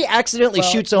 Maybe he accidentally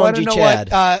shoots OMG Chad.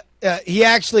 He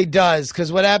actually does,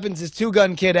 because what happens is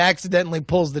Two-Gun Kid accidentally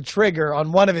pulls the trigger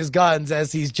on one of his guns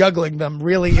as he's juggling them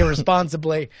really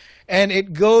irresponsibly, and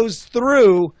it goes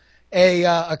through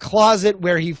a closet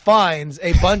where he finds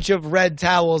a bunch of red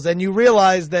towels, and you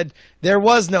realize that there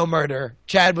was no murder.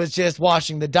 Chad was just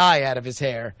washing the dye out of his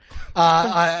hair.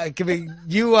 Two-Gun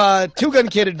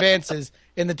Kid advances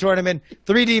in the tournament.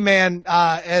 3D Man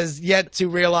has yet to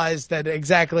realize that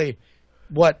exactly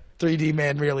what 3D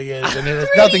Man really is, and it has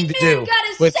nothing to do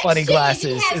with funny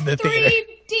glasses in the theater.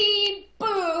 3D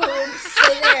boobs.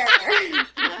 So there.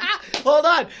 Hold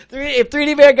on. If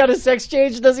 3D Man got a sex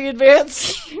change, does he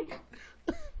advance?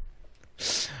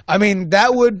 I mean,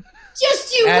 that would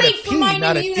just you add wait a for P, my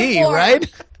not new a uniform. D,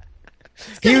 right?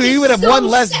 He would have one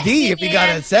less D if he got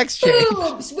a sex change.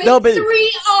 Boobs with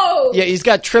 3 O's. Yeah, he's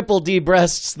got triple D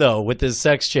breasts, though, with his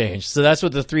sex change. So that's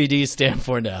what the 3D stand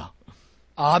for now.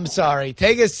 I'm sorry.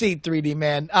 Take a seat, 3D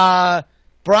Man.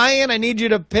 Brian, I need you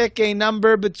to pick a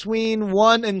number between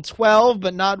 1 and 12,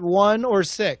 but not 1 or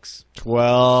 6.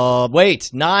 12.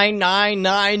 Wait. 9, 9,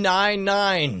 9, 9,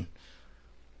 9.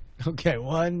 Okay,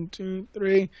 1, 2,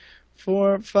 3,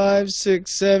 4, 5,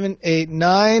 6, 7, 8,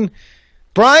 9.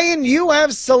 Brian, you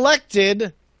have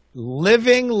selected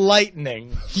Living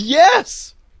Lightning.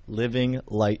 Yes! Living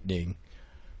Lightning.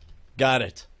 Got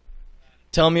it.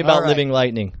 Tell me about Living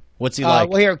Lightning. What's he like?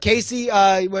 Well, here, Casey,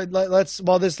 let's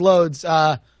while this loads,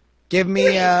 give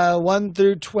me 1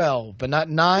 through 12, but not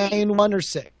 9, 1, or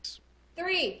 6.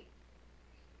 3.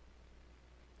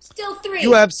 Still 3.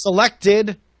 You have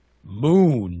selected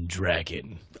Moon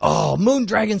Dragon. Oh, Moon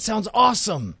Dragon sounds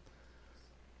awesome.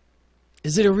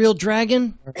 Is it a real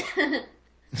dragon?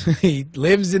 He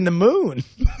lives in the moon.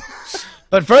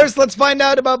 But first, let's find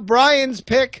out about Brian's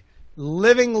pick,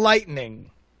 Living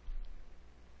Lightning.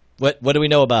 What do we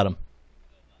know about him?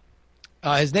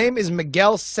 His name is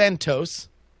Miguel Santos.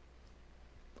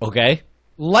 Okay.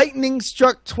 Lightning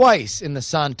struck twice in the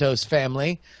Santos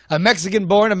family. A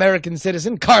Mexican-born American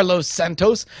citizen, Carlos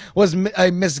Santos, was a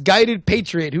misguided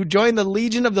patriot who joined the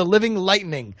Legion of the Living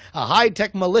Lightning, a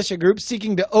high-tech militia group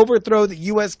seeking to overthrow the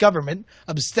U.S. government,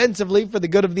 ostensibly for the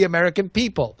good of the American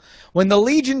people. When the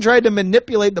Legion tried to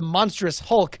manipulate the monstrous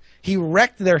Hulk, he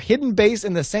wrecked their hidden base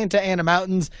in the Santa Ana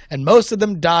Mountains, and most of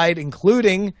them died,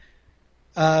 including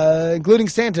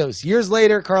Santos. Years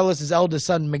later, Carlos's eldest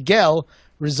son, Miguel,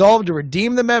 resolved to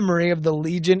redeem the memory of the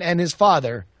Legion and his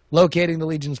father, locating the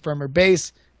Legion's former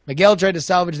base. Miguel tried to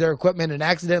salvage their equipment and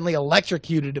accidentally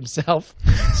electrocuted himself,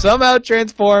 somehow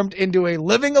transformed into a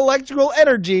living electrical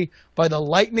energy by the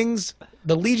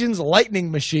Legion's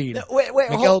lightning machine.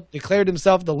 Miguel declared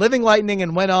himself the living lightning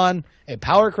and went on a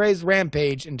power-crazed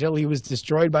rampage until he was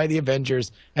destroyed by the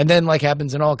Avengers. And then, like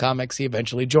happens in all comics, he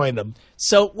eventually joined them.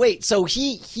 So, wait, so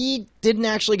he didn't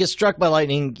actually get struck by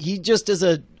lightning. He just is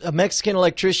a Mexican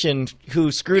electrician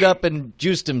who screwed up and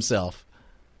juiced himself.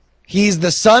 He's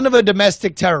the son of a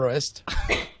domestic terrorist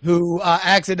who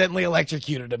accidentally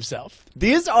electrocuted himself.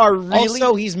 These are really...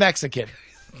 Also, he's Mexican.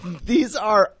 These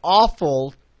are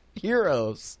awful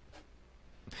heroes.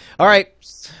 All right.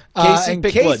 Casey, and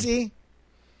pick Casey...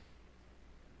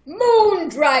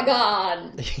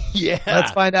 Moondragon! Yeah.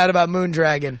 Let's find out about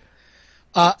Moondragon.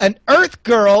 An Earth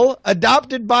girl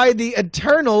adopted by the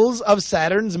Eternals of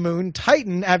Saturn's moon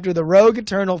Titan after the rogue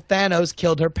Eternal Thanos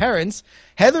killed her parents.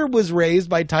 Heather was raised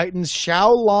by Titan's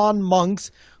Shaolin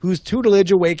monks whose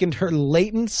tutelage awakened her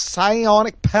latent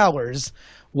psionic powers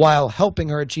while helping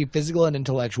her achieve physical and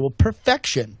intellectual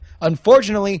perfection.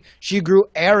 Unfortunately, she grew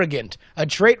arrogant, a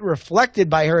trait reflected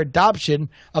by her adoption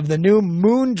of the new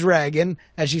Moondragon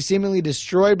as she seemingly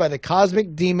destroyed by the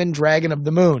cosmic demon dragon of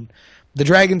the moon. The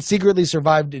dragon secretly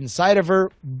survived inside of her,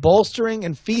 bolstering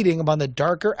and feeding upon the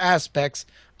darker aspects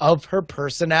of her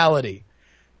personality.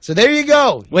 So there you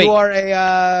go. Wait. You are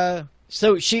a...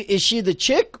 So is she the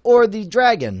chick or the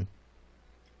dragon?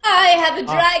 I have a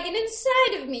dragon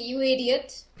inside of me, you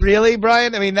idiot. Really,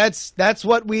 Brian? I mean, that's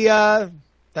what we...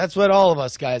 That's what all of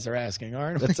us guys are asking,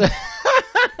 aren't we?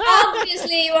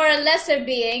 Obviously, you are a lesser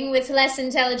being with less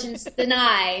intelligence than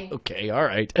I. Okay, all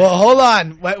right. Well, hold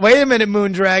on. Wait a minute,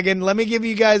 Moondragon. Let me give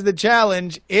you guys the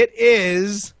challenge. It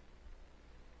is...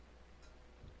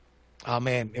 Oh,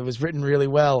 man, it was written really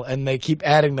well, and they keep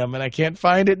adding them, and I can't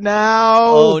find it now.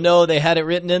 Oh, no, they had it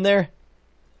written in there?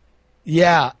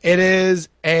 Yeah, it is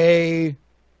a...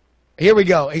 Here we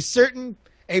go.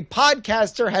 A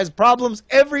podcaster has problems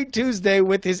every Tuesday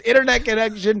with his internet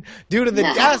connection due to the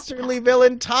dastardly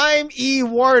villain Time E.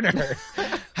 Warner.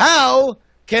 How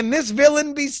can this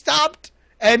villain be stopped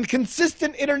and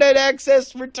consistent internet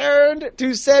access returned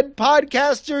to said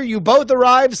podcaster? You both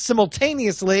arrive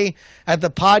simultaneously at the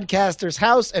podcaster's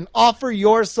house and offer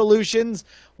your solutions.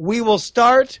 We will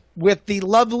start with the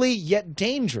lovely yet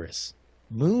dangerous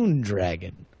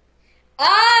Moondragon.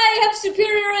 I have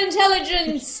superior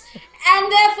intelligence, and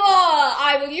therefore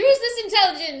I will use this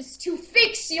intelligence to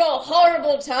fix your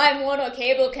horrible Time Warner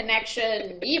cable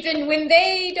connection, even when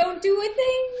they don't do a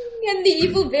thing, and the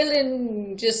evil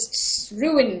villain just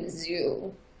ruins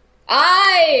you.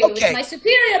 With my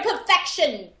superior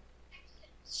perfection,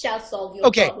 shall solve your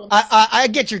problems. I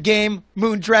get your game,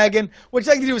 Moondragon. What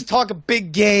you like to do is talk a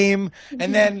big game,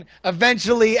 and then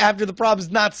eventually, after the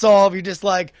problem's not solved, you're just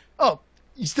like, oh,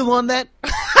 you still on that?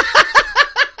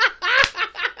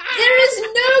 There is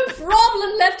no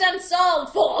problem left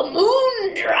unsolved for a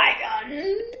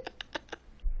Moondragon.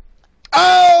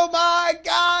 Oh my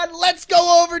God! Let's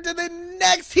go over to the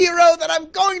next hero that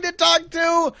I'm going to talk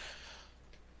to.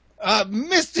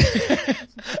 Mr.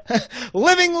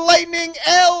 Living Lightning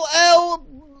LL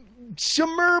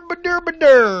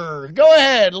Shimmerbadur. Go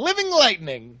ahead, Living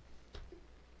Lightning.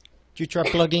 Did you try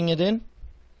plugging it in?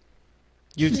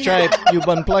 You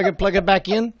unplug it, plug it back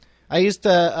in? I used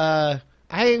to,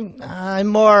 I'm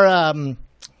more,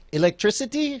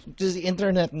 electricity? Does the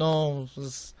internet know?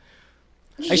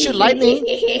 I should lightning.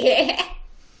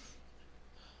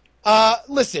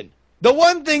 Listen, the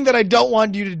one thing that I don't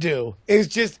want you to do is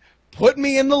just put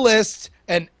me in the list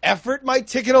and effort my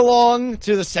ticket along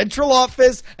to the central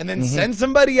office and then send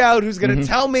somebody out who's going to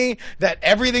tell me that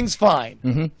everything's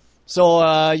fine. So,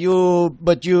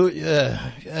 with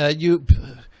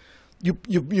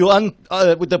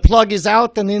the plug is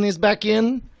out and then it's back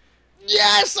in?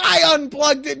 Yes, I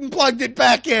unplugged it and plugged it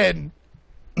back in.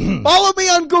 Follow me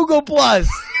on Google+.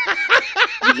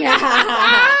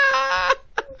 Yeah.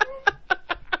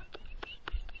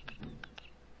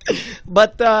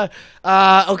 But,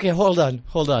 okay, hold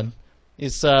on.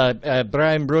 It's,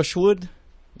 Brian Brushwood,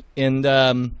 and,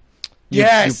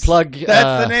 yes, you plug,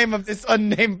 that's the name of this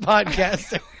unnamed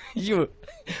podcast.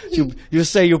 you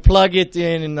say you plug it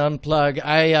in and unplug.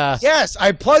 Yes,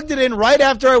 I plugged it in right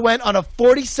after I went on a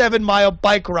 47-mile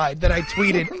bike ride that I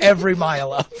tweeted every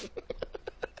mile of.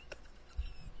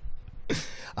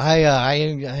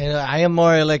 I am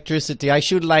more electricity. I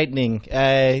shoot lightning.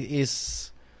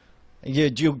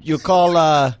 You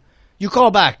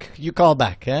call back,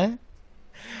 huh?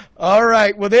 All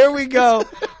right, well, there we go.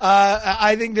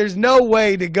 I think there's no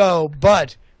way to go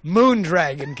but Moon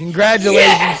Dragon,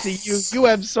 congratulations to you. You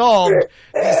have solved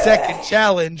the second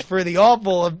challenge for the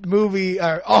awful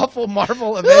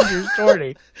Marvel Avengers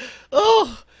tourney.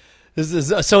 Oh, this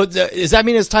is so. Does that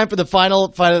mean it's time for the final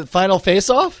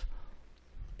face-off?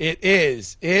 It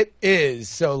is. It is.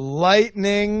 So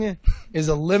Lightning is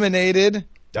eliminated in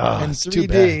It's 3D. too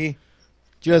bad.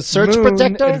 Do you have Surge Moon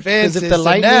Protector? advances, Because if the so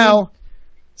lightning, now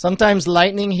sometimes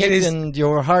lightning hit is- and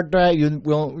your hard drive, you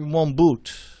won't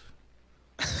boot.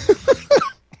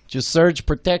 Just Surge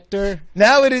Protector.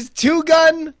 Now it is Two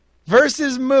Gun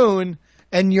versus Moon,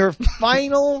 and your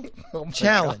final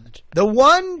challenge. The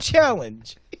one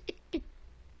challenge.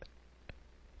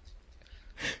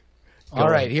 All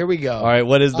right, here we go. All right,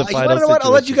 what is the final You know what?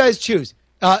 I'll let you situation? guys choose.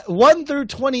 1 through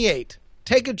 28.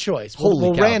 Take a choice.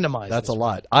 We'll cow. randomize. That's this. a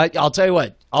lot. I'll tell you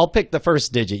what. I'll pick the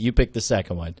first digit. You pick the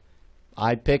second one.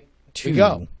 I pick 2. you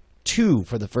go. 2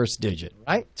 for the first digit.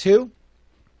 Right? 2.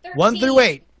 1 through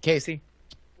 8. Casey.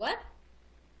 What?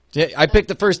 I picked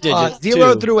the first digit.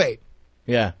 0 2. through 8.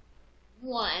 Yeah.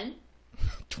 1.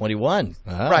 21.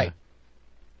 Ah. Right.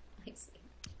 I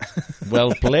see.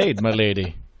 Well played, my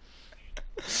lady.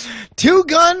 Two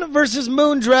Gun versus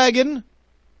Moon Dragon.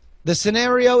 The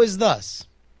scenario is thus.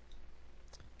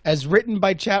 As written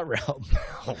by Chat Realm.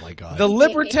 Oh my God. The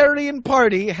Libertarian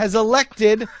Party has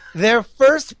elected their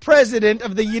first president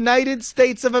of the United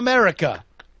States of America.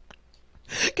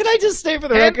 Can I just say for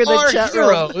the And record that our Chat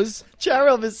Realm heroes,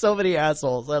 is so many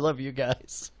assholes. I love you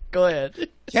guys. Go ahead.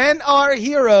 can our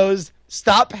heroes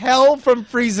stop hell from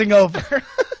freezing over?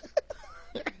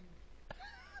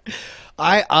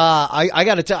 I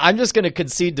gotta tell. I'm just gonna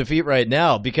concede defeat right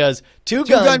now because Two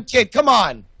Two Gun Kid, come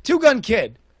on. Two Gun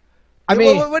Kid. I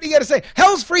mean, what do you got to say?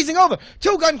 Hell's freezing over.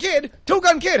 Two Gun Kid,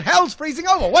 hell's freezing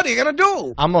over. What are you going to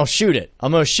do? I'm gonna shoot it.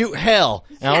 I'm gonna shoot hell,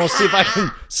 and I'm gonna see if I can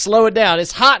slow it down.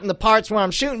 It's hot in the parts where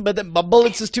I'm shooting, but my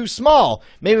bullets is too small.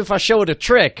 Maybe if I show it a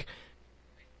trick.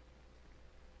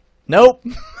 Nope.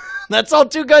 That's all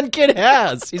Two Gun Kid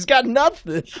has. He's got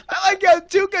nothing. I like how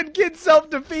Two Gun Kid's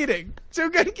self-defeating. Two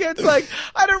Gun Kid's like,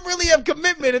 I don't really have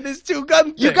commitment in this Two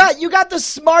Gun thing. You got the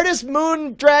smartest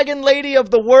moon dragon lady of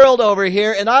the world over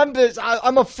here, and I'm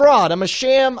a fraud. I'm a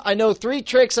sham. I know 3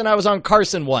 tricks, and I was on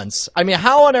Carson once. I mean,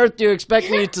 how on earth do you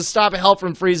expect me to stop hell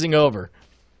from freezing over?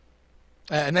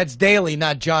 And that's Daily,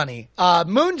 not Johnny.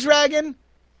 Moon Dragon,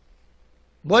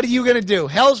 what are you going to do?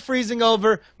 Hell's freezing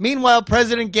over. Meanwhile,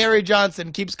 President Gary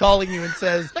Johnson keeps calling you and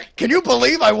says, can you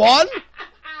believe I won?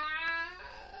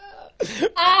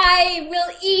 I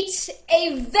will eat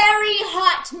a very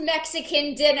hot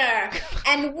Mexican dinner,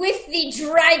 and with the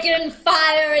dragon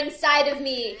fire inside of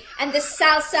me and the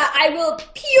salsa, I will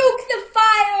puke the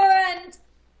fire and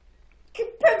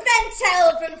prevent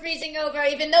hell from freezing over,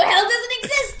 even though hell doesn't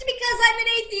exist because I'm an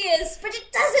atheist. But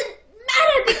it doesn't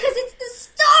matter because it's the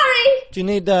story. Do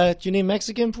you need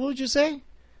Mexican food? You say?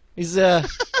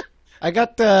 I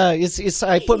got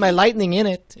I put my lightning in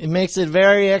it. It makes it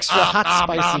very extra hot,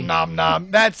 spicy. Nom, nom, nom.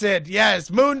 That's it.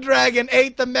 Yes, Moon Dragon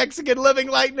ate the Mexican living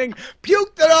lightning,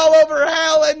 puked it all over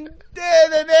hell, and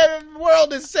the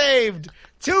world is saved.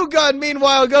 Two Gun,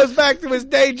 meanwhile, goes back to his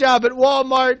day job at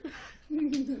Walmart.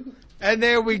 And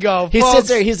there we go. He Folks, sits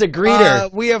there. He's a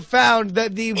greeter. We have found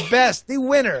that the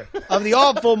winner of the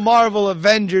awful Marvel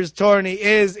Avengers tourney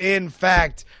is, in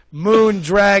fact, Moon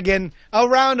Dragon. A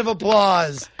round of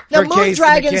applause. Now, for Moon Casey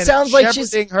Dragon McKinnon, sounds like she's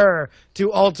shepherding her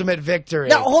to ultimate victory.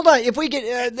 Now, hold on. If we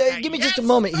get, give me just a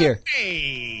moment here.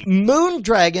 Moon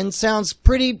Dragon sounds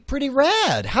pretty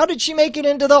rad. How did she make it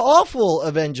into the awful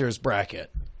Avengers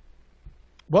bracket?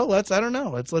 Well, I don't know.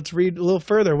 Let's read a little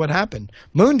further what happened.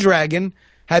 Moon Dragon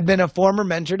had been a former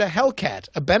mentor to Hellcat,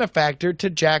 a benefactor to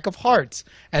Jack of Hearts,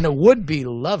 and a would-be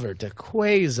lover to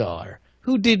Quasar,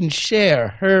 who didn't share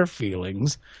her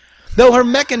feelings. Though her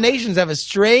machinations have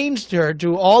estranged her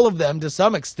to all of them to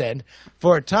some extent,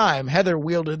 for a time Heather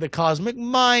wielded the cosmic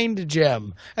mind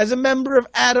gem as a member of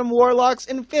Adam Warlock's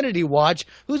Infinity Watch,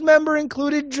 whose member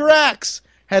included Drax,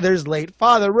 Heather's late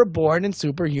father reborn in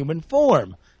superhuman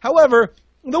form. However,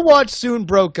 the watch soon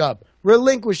broke up,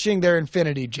 relinquishing their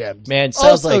Infinity Gems. Man,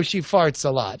 sounds also, like she farts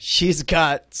a lot. She's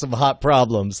got some hot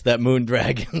problems, that Moon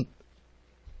Dragon.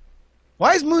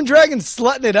 Why is Moon Dragon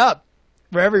slutting it up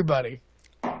for everybody?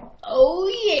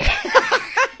 Oh, yeah.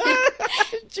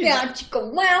 Yeah,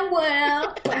 chicka wow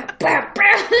wow. Bow, bow,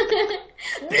 bow.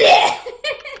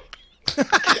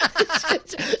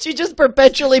 She just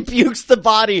perpetually pukes the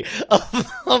body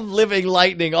of living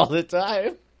lightning all the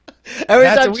time.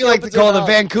 That's what we like to call the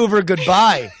Vancouver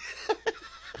goodbye.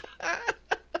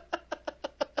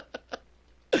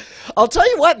 I'll tell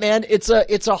you what, man. It's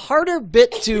a harder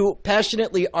bit to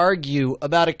passionately argue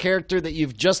about a character that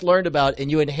you've just learned about and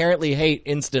you inherently hate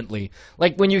instantly.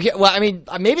 Like when you get, well, I mean,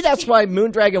 maybe that's why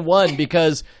Moondragon won,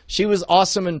 because she was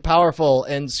awesome and powerful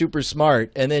and super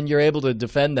smart, and then you're able to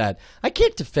defend that. I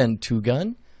can't defend Two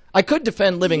Gun. I could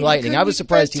defend Living Lightning. I was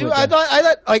surprised he would. I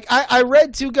thought, like, I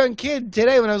read Two Gun Kid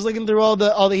today when I was looking through all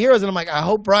the heroes, and I'm like, I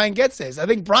hope Brian gets this. I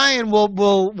think Brian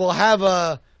will have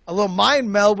a little mind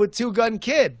meld with Two Gun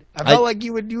Kid. I felt like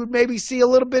you would maybe see a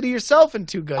little bit of yourself in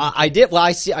Two Gun. I did. Well,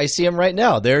 I see him right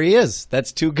now. There he is.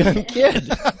 That's Two Gun Kid.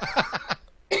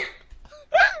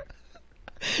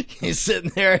 He's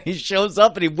sitting there. He shows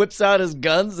up and he whips out his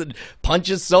guns and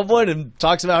punches someone and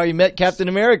talks about how he met Captain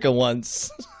America once.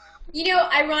 You know,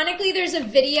 ironically, there's a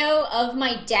video of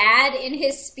my dad in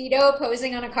his Speedo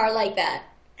posing on a car like that.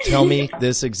 Tell me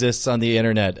this exists on the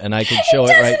internet, and I can show it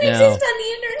right now. It doesn't exist on the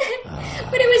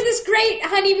internet. But it was this great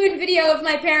honeymoon video of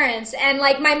my parents. And,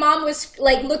 like, my mom was,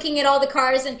 like, looking at all the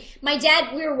cars. And my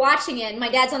dad, we were watching it. And my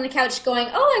dad's on the couch going,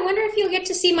 oh, I wonder if you'll get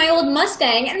to see my old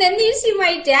Mustang. And then you see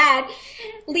my dad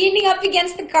leaning up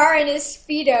against the car in his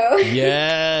Speedo.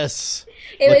 Yes.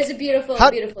 It was a beautiful,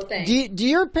 beautiful thing. Do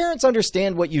your parents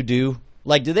understand what you do?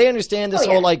 Like, do they understand this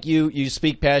whole, like, you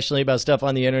speak passionately about stuff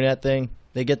on the internet thing?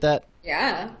 They get that?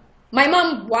 Yeah. My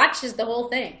mom watches the whole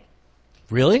thing.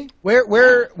 Really? Where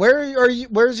are you?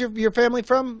 Where's your family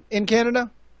from in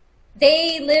Canada?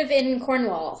 They live in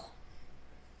Cornwall.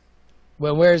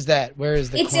 Well, where's that? Where is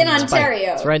the? It's in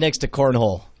Ontario. It's right next to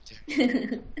Cornhole.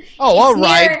 Oh, all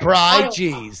right, Bri.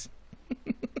 Jeez.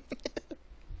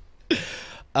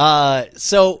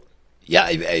 So, yeah,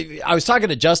 I was talking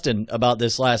to Justin about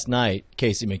this last night,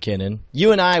 Casey McKinnon.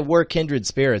 You and I were kindred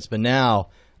spirits, but now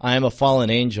I am a fallen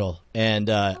angel, and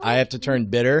I have to turn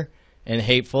bitter and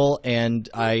hateful, and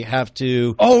I have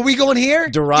to. Oh, are we going here?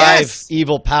 Derive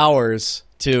evil powers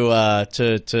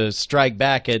to strike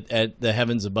back at the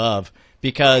heavens above,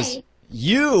 because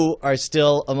you are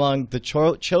still among the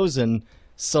chosen,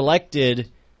 selected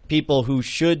people who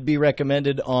should be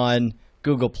recommended on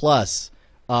Google Plus.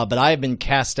 But I have been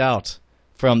cast out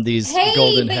from these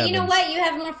golden heavens. Hey, but you know what? You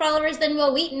have more followers than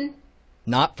Will Wheaton.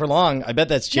 Not for long. I bet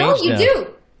that's changed now. No, you do.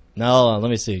 No, let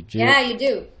me see. Yeah, you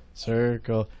do.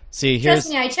 Circle. See, here's.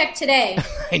 Trust me, I checked today.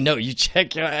 I know you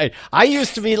check. I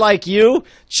used to be like you,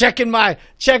 checking my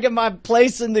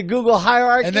place in the Google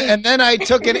hierarchy, and then I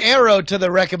took an arrow to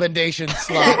the recommendation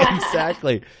slot.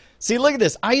 Exactly. See, look at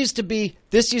this.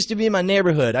 This used to be my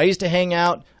neighborhood. I used to hang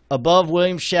out above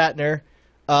William Shatner.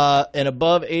 And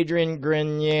above Adrian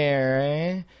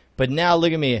Grenier, but now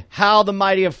look at me. How the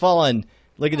mighty have fallen.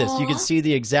 Look at this. You can see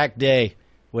the exact day.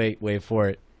 Wait for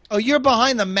it. Oh, you're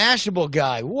behind the Mashable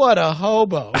guy. What a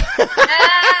hobo.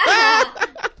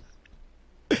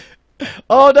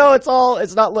 Oh, no,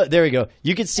 it's not. There we go.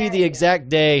 You can see the exact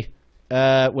day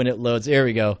when it loads. There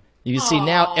we go. You can see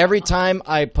now every time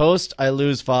I post, I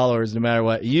lose followers no matter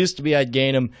what. It used to be I'd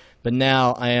gain them, but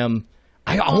now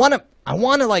I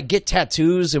want to like get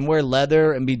tattoos and wear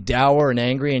leather and be dour and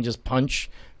angry and just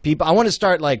punch people. I want to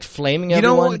start like flaming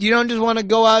everyone. You don't just want to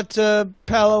go out to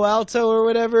Palo Alto or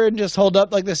whatever and just hold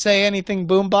up like the Say Anything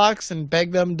boombox and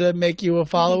beg them to make you a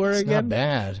follower again? It's not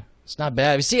bad. It's not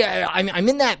bad. You see, I'm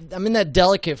in that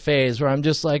delicate phase where I'm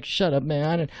just like, shut up,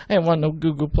 man. I don't want no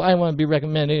Google. I want to be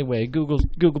recommended anyway. Google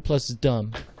Plus is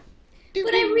dumb.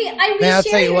 But I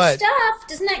reshare your stuff.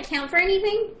 Doesn't that count for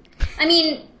anything? I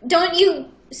mean, don't you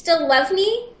still love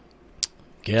me?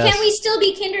 Guess. Can't we still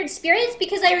be kindred spirits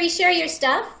because I reshare your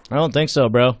stuff? I don't think so,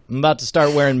 bro. I'm about to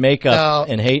start wearing makeup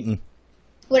and hating.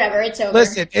 Whatever, it's over.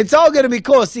 Listen, it's all going to be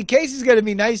cool. See, Casey's going to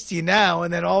be nice to you now,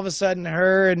 and then all of a sudden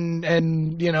her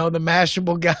and you know, the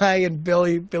Mashable guy and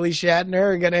Billy Shatner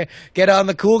are going to get on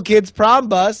the cool kids prom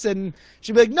bus, and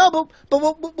she'll be like, no, but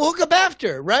we'll hook up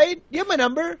after, right? You have my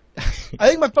number. I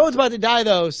think my phone's about to die,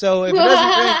 though, so if it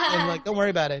doesn't ring, then, like, don't worry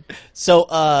about it. So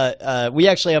we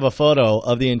actually have a photo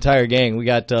of the entire gang. We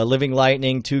got Living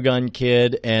Lightning, Two Gun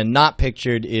Kid, and not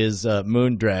pictured is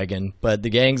Moondragon, but the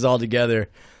gang's all together.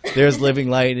 There's Living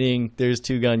Lightning, there's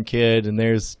Two Gun Kid, and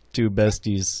there's two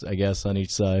besties, I guess, on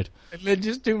each side. And then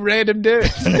just two random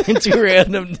dudes. Two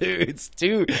random dudes.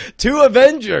 Two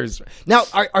Avengers. Now,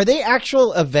 are they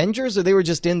actual Avengers, or they were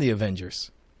just in the Avengers?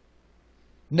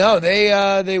 No,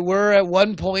 they were at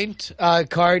one point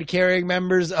card-carrying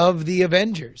members of the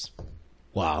Avengers.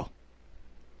 Wow.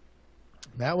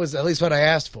 That was at least what I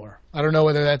asked for. I don't know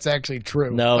whether that's actually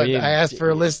true. No, but I asked for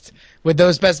a list with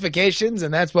those specifications,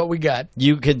 and that's what we got.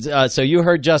 You could. So you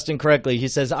heard Justin correctly. He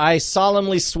says, "I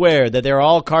solemnly swear that they're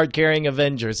all card-carrying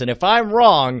Avengers, and if I'm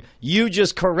wrong, you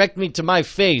just correct me to my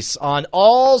face on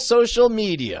all social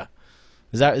media."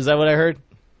 Is that what I heard?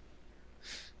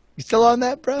 You still on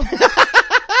that, bro?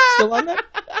 Still on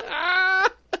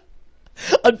that?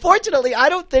 Unfortunately, I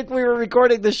don't think we were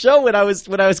recording the show when I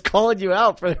was calling you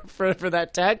out for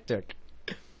that tactic.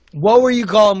 What were you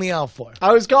calling me out for?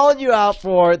 I was calling you out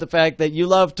for the fact that you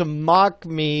love to mock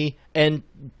me and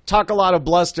talk a lot of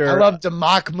bluster. I love to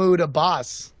Mahmoud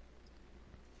Abbas.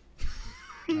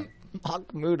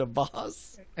 Mahmoud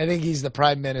Abbas? I think he's the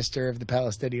prime minister of the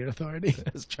Palestinian Authority. I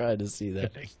was trying to see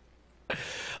that.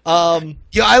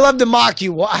 I love to mock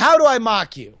you. How do I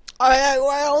mock you?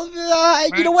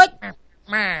 You know what?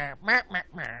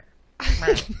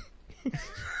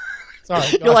 Sorry,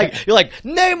 you're like,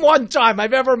 name one time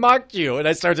I've ever mocked you, and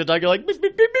I started talking like, it's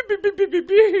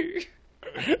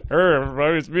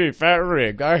me, Fat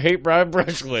Rick. I hate Brian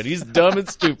Brushwood. He's dumb and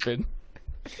stupid.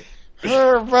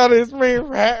 Everybody's me,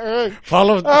 Fat Rick. I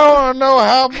want to know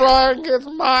how Brian gets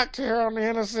mocked here on the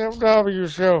NSFW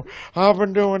show. I've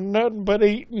been doing nothing but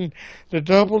eating the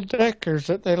double-deckers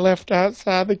that they left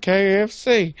outside the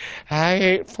KFC. I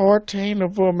ate 14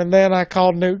 of them, and then I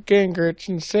called Newt Gingrich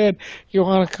and said, you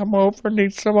want to come over and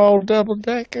eat some old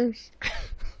double-deckers?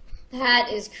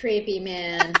 That is creepy,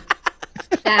 man.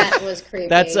 That was creepy.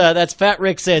 That's Fat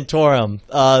Rick Santorum.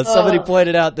 Somebody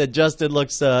pointed out that Justin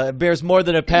bears more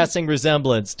than a passing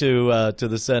resemblance to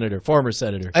the senator, former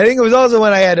senator. I think it was also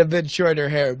when I had a bit shorter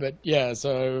hair, but yeah,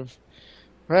 so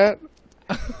Fat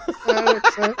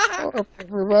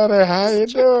everybody, how you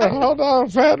doing? Hold on,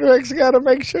 Fat Rick's got to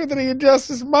make sure that he adjusts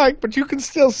his mic, but you can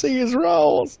still see his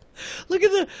rolls. Look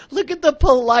at the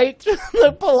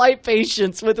polite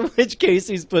patience with which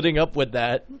Casey's putting up with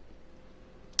that.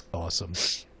 Awesome.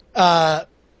 Does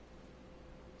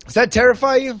that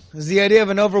terrify you? Is the idea of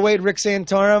an overweight Rick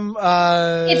Santorum?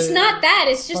 It's not that.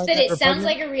 It's just that it sounds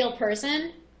like a real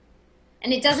person,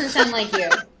 and it doesn't sound like you.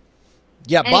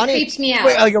 Yeah, and Bonnie. It creeps me out.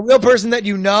 Wait, like a real person that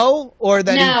you know, or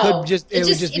that he could just? It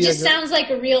just sounds like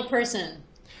a real person,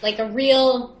 like a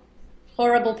real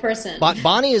horrible person.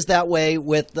 Bonnie is that way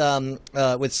with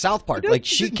South Park. Like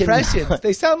she impressions.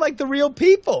 They sound like the real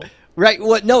people. Right.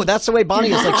 What? No, that's the way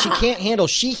Bonnie is. Like she can't handle.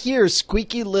 She hears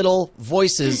squeaky little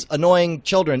voices, annoying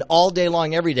children all day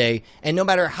long, every day, and no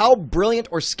matter how brilliant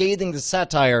or scathing the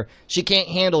satire, she can't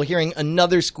handle hearing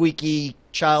another squeaky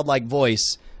childlike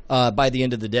voice by the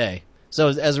end of the day. So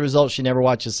as a result, she never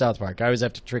watches South Park. I always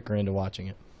have to trick her into watching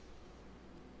it.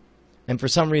 And for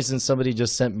some reason, somebody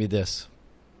just sent me this.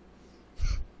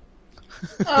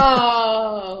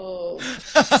 Oh.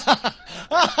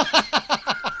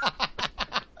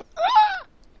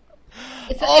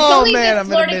 If only the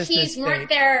Florida Keys weren't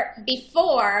there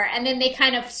before, and then they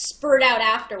kind of spurred out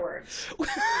afterwards.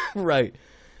 Right.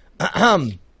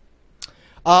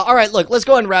 All right, look, let's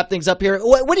go ahead and wrap things up here.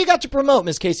 What do you got to promote,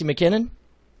 Miss Casey McKinnon?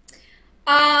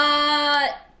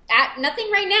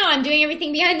 Nothing right now. I'm doing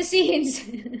everything behind the scenes.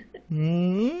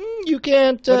 You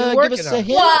can't give us a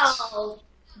hint? Well,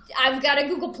 I've got a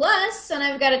Google Plus, and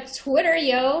I've got a Twitter,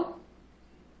 yo.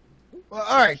 Well,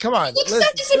 all right, come on. You look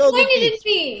so disappointed in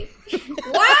me.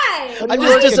 Why? I'm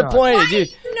just disappointed.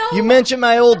 You know? mentioned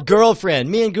my old girlfriend.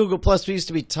 Me and Google Plus used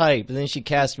to be tight, but then she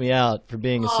cast me out for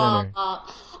being a sinner.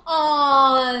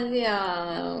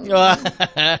 Yeah.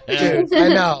 Dude, I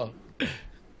know.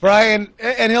 Brian,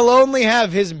 and he'll only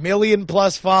have his 1 million+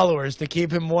 followers to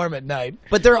keep him warm at night.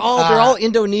 But they're all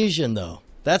Indonesian, though.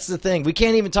 That's the thing. We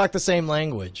can't even talk the same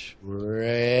language.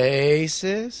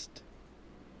 Racist?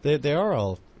 They are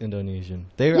all Indonesian.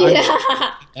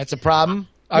 That's a problem.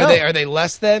 Are they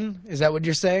less than? Is that what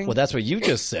you're saying? Well, that's what you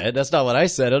just said. That's not what I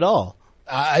said at all.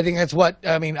 I think that's what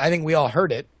I mean. I think we all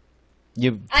heard it.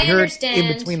 I understand.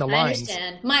 In between the lines. I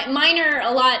understand. Mine are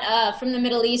a lot from the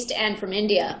Middle East and from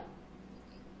India.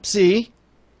 See,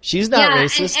 she's not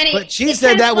racist, but she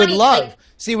said that with love. Like,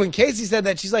 see, when Casey said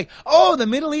that, she's like, "Oh, the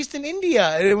Middle East and India,"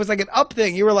 and it was like an up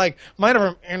thing. You were like, "Mine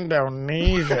are from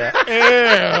Indonesia."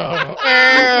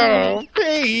 Ew,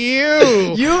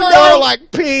 P.U. You know,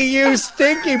 like P.U.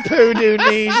 Stinky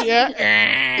Poo-Indonesia.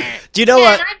 Do you know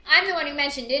what? I'm the one who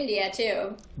mentioned India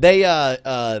too. They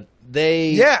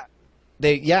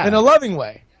in a loving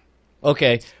way.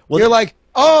 Okay, well, you're like,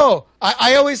 oh,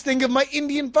 I always think of my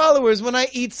Indian followers when I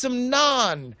eat some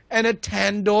naan and a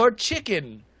tandoor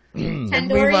chicken. And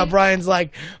meanwhile, Brian's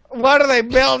like, what do they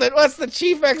build it? What's the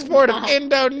chief export of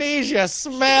Indonesia?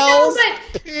 Smells? No,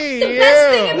 but the best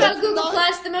thing about Google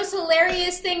Plus, the most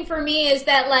hilarious thing for me is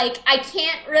that, like, I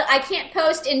can't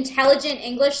post intelligent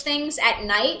English things at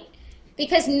night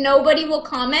because nobody will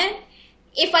comment.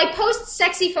 If I post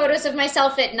sexy photos of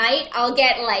myself at night, I'll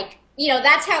get, like,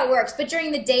 that's how it works. But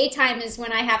during the daytime is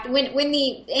when I have to, when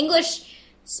the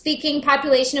English-speaking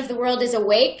population of the world is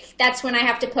awake, that's when I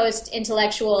have to post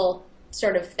intellectual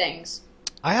sort of things.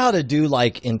 I ought to do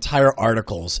like entire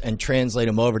articles and translate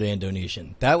them over to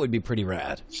Indonesian. That would be pretty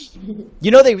rad.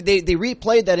 You know, they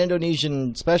replayed that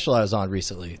Indonesian special I was on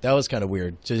recently. That was kind of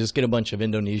weird to just get a bunch of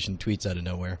Indonesian tweets out of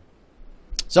nowhere.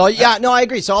 So yeah, no, I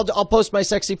agree. So I'll post my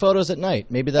sexy photos at night.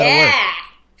 Maybe that'll work.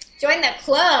 Join the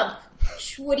club,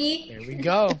 Schwoody. There we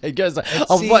go. Because that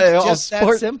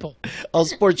simple. I'll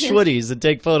sport Schwoodies and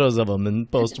take photos of them and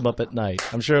post them up at night.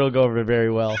 I'm sure it'll go over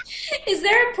very well. Is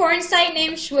there a porn site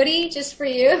named Schwoody just for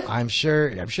you? I'm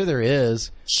sure there is.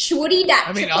 Schwoody.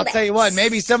 I mean, I'll tell you what.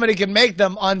 Maybe somebody can make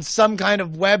them on some kind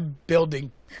of web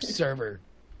building server.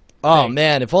 Oh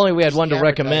man, if only we had one to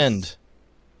recommend.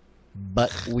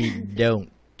 But we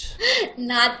don't.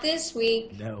 Not this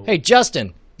week. No. Hey,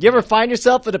 Justin. You ever find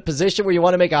yourself in a position where you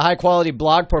want to make a high-quality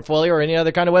blog, portfolio, or any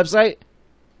other kind of website?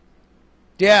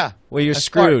 Yeah. Well, you're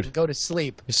screwed. Go to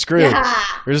sleep. You're screwed. Yeah.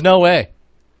 There's no way.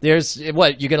 There's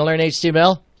what? You gonna learn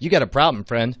HTML? You got a problem,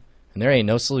 friend, and there ain't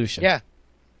no solution. Yeah.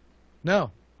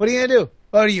 No. What are you gonna do?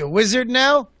 What are you, a wizard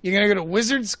now? You're gonna go to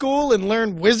wizard school and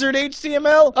learn wizard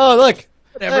HTML? Oh, look.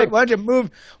 Whatever. Hey. Why don't you move?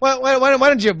 Why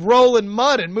don't you roll in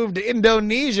mud and move to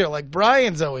Indonesia like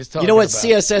Brian's always talking about? You know what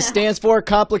CSS stands for?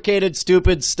 Complicated,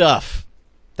 stupid stuff.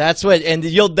 That's what, and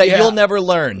you'll never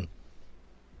learn.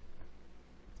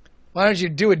 Why don't you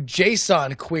do a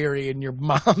JSON query in your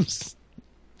mom's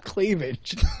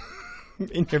cleavage?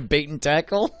 In your bait and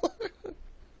tackle?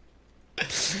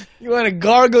 You want to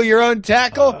gargle your own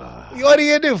tackle? What are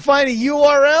you gonna do? Find a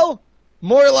URL?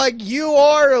 More like you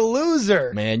are a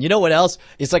loser. Man, you know what else?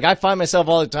 It's like I find myself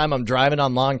all the time, I'm driving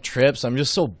on long trips. I'm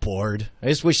just so bored. I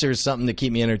just wish there was something to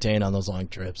keep me entertained on those long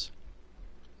trips.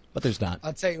 But there's not.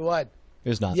 I'll tell you what.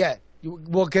 There's not. Yeah.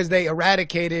 Well, because they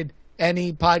eradicated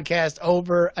any podcast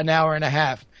over an hour and a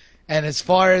half. And as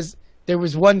far as there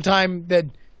was one time that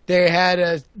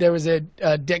there was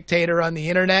a dictator on the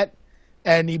internet,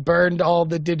 and he burned all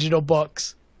the digital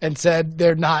books and said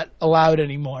they're not allowed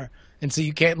anymore. And so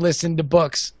you can't listen to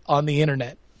books on the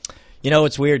internet. You know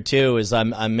what's weird too is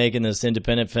I'm making this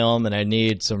independent film and I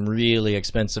need some really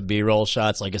expensive B-roll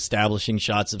shots, like establishing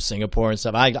shots of Singapore and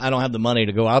stuff. I don't have the money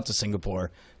to go out to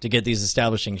Singapore to get these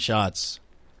establishing shots.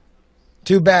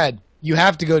 Too bad. You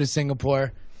have to go to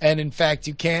Singapore, and in fact,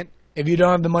 you can't. If you don't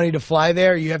have the money to fly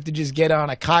there, you have to just get on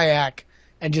a kayak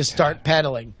and just start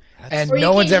pedaling. And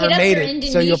no one's ever made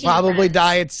it, so you'll probably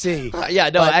die at sea.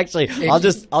 Yeah, no, actually, I'll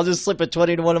just slip a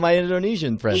 20 to one of my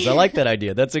Indonesian friends. I like that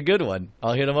idea. That's a good one.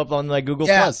 I'll hit them up on like Google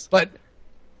Plus. But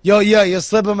you'll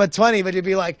slip them a 20, but you'll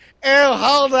be like, "Oh,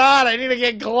 hold on, I need to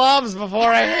get gloves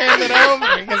before I hand it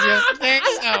over because you stink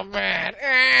so bad."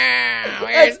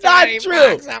 That's not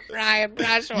true.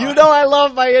 You know I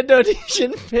love my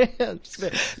Indonesian fans.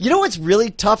 You know what's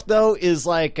really tough though is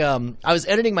like I was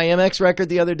editing my MX record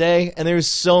the other day, and there's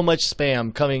so much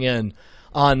spam coming in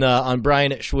on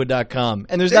Brian@Schwood.com,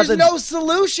 and there's no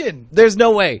solution. There's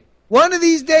no way. One of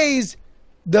these days,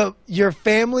 your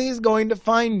family is going to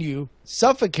find you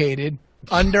suffocated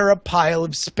under a pile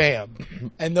of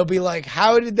spam, and they'll be like,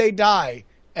 "How did they die?"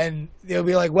 And they'll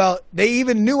be like, "Well, they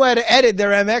even knew how to edit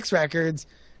their MX records,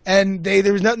 and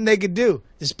there was nothing they could do.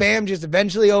 The spam just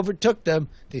eventually overtook them.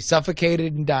 They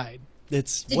suffocated and died."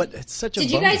 It's such a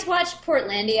Did bummer. you guys watch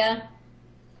Portlandia?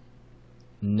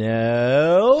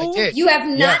 No. I did. You have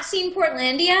not seen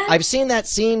Portlandia? I've seen that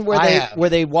scene where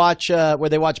they watch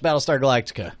Battlestar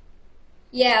Galactica.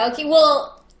 Yeah. Okay.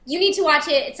 Well, you need to watch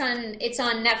it. It's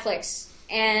on Netflix,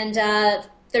 and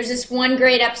there's this one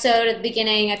great episode at the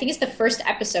beginning. I think it's the first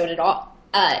episode at all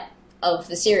of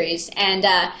the series, and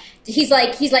he's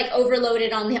like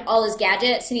overloaded on all his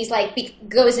gadgets, and he's like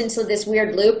goes into this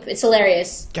weird loop. It's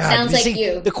hilarious. God, Sounds like see,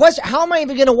 you. The question: how am I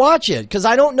even going to watch it? Because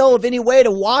I don't know of any way to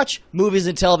watch movies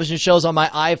and television shows on my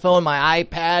iPhone, my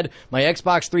iPad, my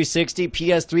Xbox 360,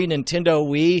 PS3, Nintendo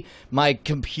Wii, my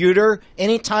computer,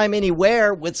 anytime,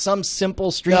 anywhere, with some simple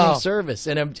streaming service.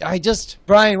 And I just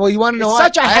Brian, well, you want to know it's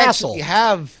such a hassle. I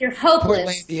have You're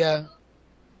hopeless. Portlandia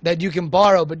that you can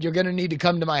borrow, but you're going to need to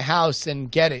come to my house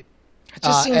and get it. It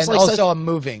just seems and like also I'm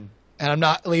moving, and I'm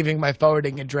not leaving my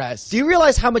forwarding address. Do you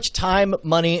realize how much time,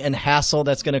 money, and hassle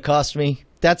that's going to cost me?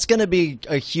 That's going to be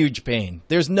a huge pain.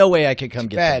 There's no way I could come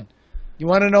get Bad. that. You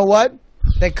want to know what?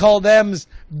 They call them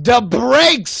the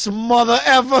brakes, mother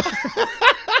ever.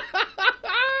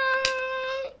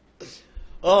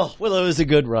 Oh, well, it was a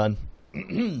good run.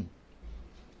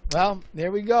 Well,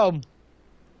 there we go.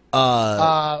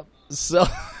 So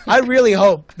I really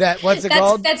hope that That's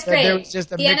called? That's that great. there was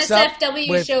just a The mix-up NSFW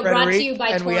with show brought to Frederic, you by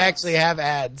and we Torrance. actually have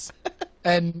ads.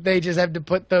 and they just have to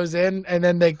put those in, and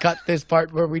then they cut this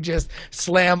part where we just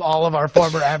slam all of our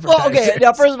former advertisers. Well, okay.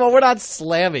 Now, first of all, we're not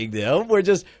slamming them. We're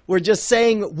just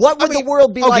saying what would the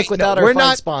world be like without our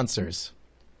fine sponsors.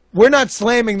 We're not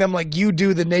slamming them like you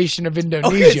do the nation of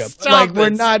Indonesia. Okay, stop we're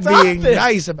not being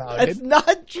nice about it. It's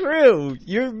not true.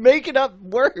 You're making up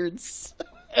words.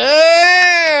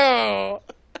 Ew!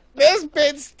 This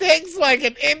bit stinks like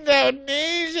an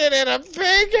Indonesian in a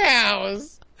pig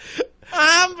house.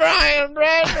 I'm Brian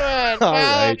Redwood. All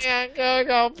right.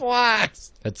 Go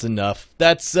Blast. That's enough.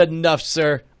 That's enough,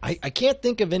 sir. I can't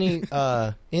think of any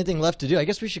anything left to do. I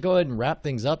guess we should go ahead and wrap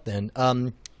things up then.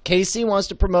 Casey wants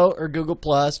to promote her Google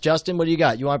Plus. Justin, what do you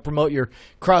got? You want to promote your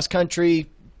cross-country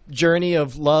journey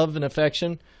of love and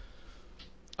affection?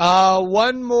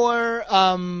 One more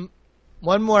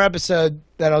episode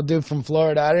that I'll do from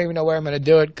Florida. I don't even know where I'm going to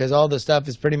do it because all the stuff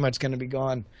is pretty much going to be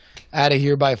gone out of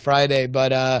here by Friday.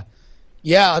 But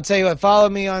yeah, I'll tell you what. Follow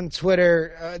me on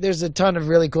Twitter. There's a ton of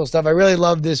really cool stuff. I really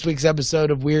love this week's episode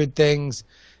of Weird Things.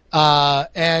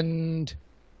 And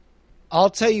I'll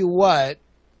tell you what.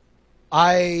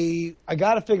 I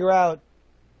got to figure out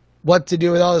what to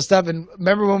do with all this stuff. And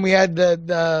remember when we had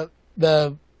the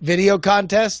video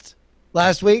contest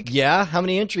last week? Yeah. How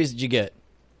many entries did you get?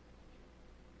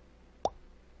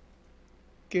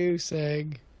 Goose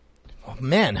egg. Oh,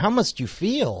 man, how must you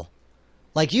feel?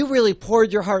 Like you really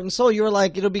poured your heart and soul. You were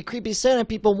like, it'll be Creepy Santa.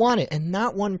 People want it. And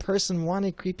not one person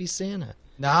wanted Creepy Santa.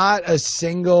 Not a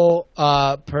single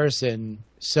person.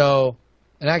 So...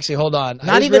 And actually, hold on.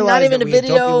 Not even a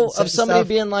video of somebody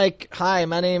being like, "Hi,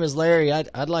 my name is Larry.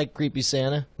 I'd like Creepy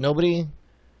Santa." Nobody.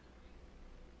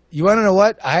 You want to know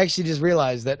what? I actually just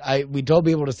realized that we told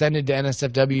people to send it to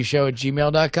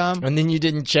nsfwshow@gmail.com. And then you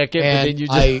didn't check it, and but then you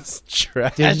just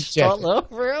trashed all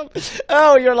over them.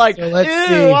 Oh, you're like, so let's ew,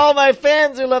 see. all my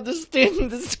fans who love this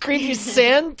Creepy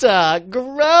Santa.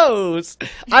 Gross.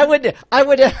 I would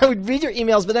read your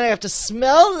emails, but then I have to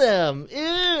smell them.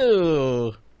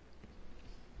 Ew.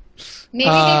 Maybe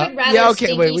they would rather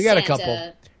Stinky we got Santa a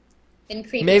couple. Than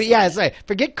Creepy Maybe, Santa. yeah, it's like,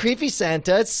 forget Creepy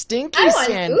Santa, it's Stinky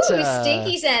Santa. Ooh,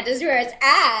 Stinky Santa's where it's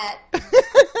at.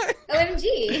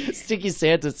 OMG. Stinky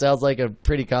Santa sounds like a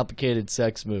pretty complicated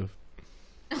sex move.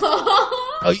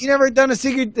 Oh, you never done a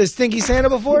Stinky Santa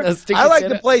before? I like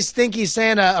to play Stinky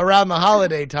Santa around the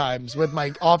holiday times with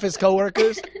my office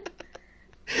coworkers.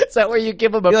 Is that where you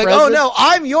give them a You're present? like, oh no,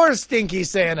 I'm your Stinky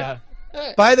Santa.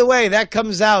 By the way, that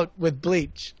comes out with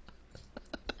bleach.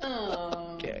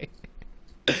 Oh. Okay.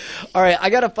 All right,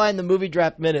 I got to find the movie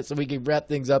draft minute so we can wrap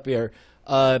things up here.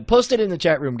 Post it in the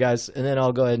chat room, guys, and then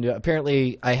I'll go ahead and do it.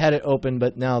 Apparently, I had it open,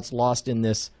 but now it's lost in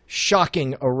this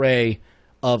shocking array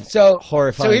of horrifying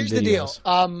videos. So here's the deal.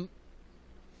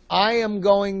 I am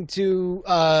going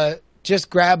to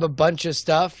just grab a bunch of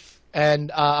stuff,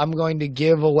 and I'm going to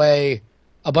give away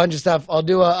a bunch of stuff. I'll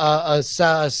do a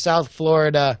South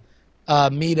Florida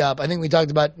meetup. I think we talked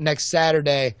about next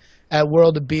Saturday at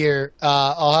World of Beer.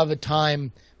 I'll have a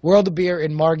time. World of Beer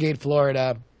in Margate,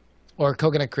 Florida, or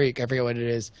Coconut Creek. I forget what it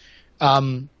is.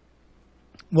 We'll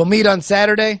meet on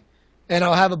Saturday, and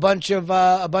I'll have a bunch of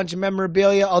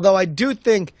memorabilia. Although I do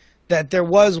think that there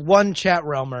was one chat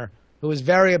realmer who was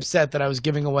very upset that I was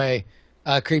giving away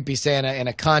Creepy Santa in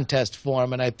a contest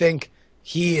form, and I think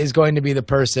he is going to be the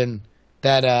person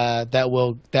that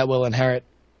will inherit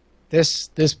this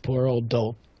poor old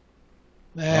dope.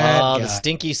 The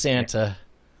Stinky Santa.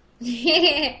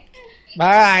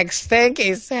 Mike,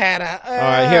 Stinky Santa. All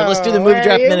right, here, let's do the movie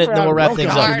draft minute, and then we'll wrap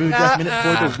things up. The movie draft minute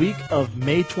for the week of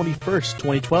May 21st,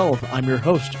 2012. I'm your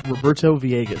host, Roberto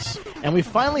Villegas. And we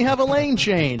finally have a lane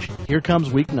change. Here comes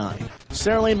week 9.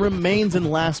 Sarah Lane remains in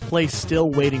last place, still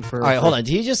waiting for her. All right, hold on.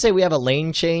 Did he just say we have a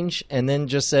lane change, and then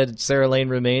just said Sarah Lane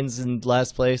remains in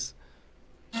last place?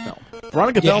 No.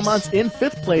 Veronica Belmont's in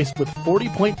 5th place with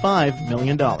 $40.5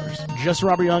 million. Justin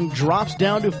Robert Young drops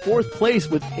down to 4th place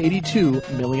with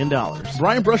 $82 million.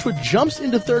 Brian Brushwood jumps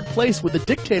into 3rd place with The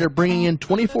Dictator bringing in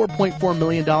 $24.4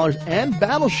 million and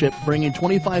Battleship bringing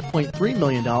 $25.3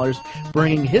 million,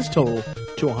 bringing his total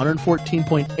to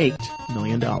 $114.8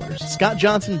 million. Scott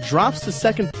Johnson drops to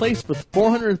 2nd place with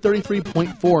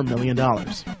 $433.4 million.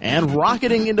 And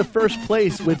rocketing into 1st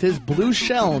place with his blue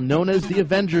shell known as the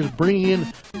Avengers bringing in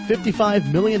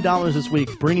 $55 million this week,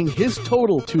 bringing his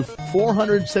total to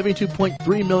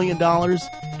 $472.3 million.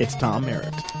 It's Tom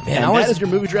Merritt. Man, and that is your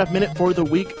movie draft minute for the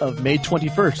week of May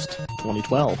 21st,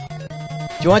 2012.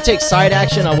 Do you want to take side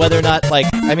action on whether or not,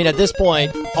 at this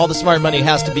point, all the smart money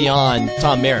has to be on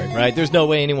Tom Merritt, right? There's no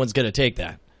way anyone's going to take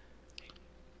that.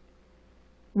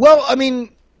 Well,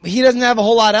 he doesn't have a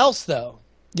whole lot else, though.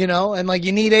 And,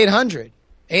 you need 800.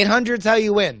 800's how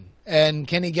you win. And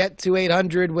can he get to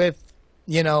 800 with,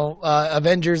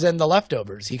 Avengers and the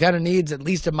leftovers? He kind of needs at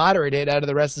least a moderate hit out of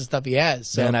the rest of the stuff he has.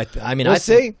 So and we'll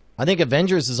see. I think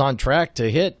Avengers is on track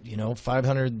to hit,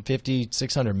 550,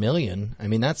 600 million. I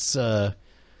mean, that's going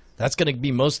to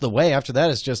be most of the way. After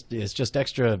that, it's just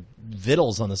extra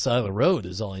vittles on the side of the road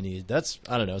is all I need. I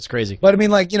don't know. It's crazy. But I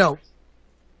mean,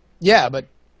 yeah, but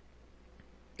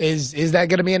is that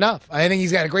going to be enough? I think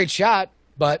he's got a great shot,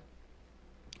 but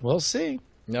we'll see.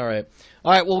 All right.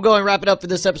 Well, we'll go and wrap it up for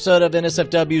this episode of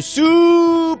NSFW.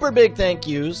 Super big thank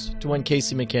yous to one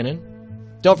Casey McKinnon.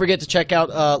 Don't forget to check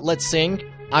out Let's Sing.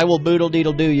 I will boodle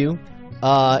deedle do you.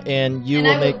 And you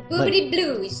will make boobity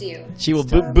blues you. She will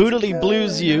boodily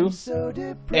blues you.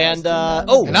 And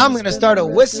and I'm going to start a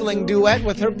whistling duet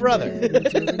with her brother.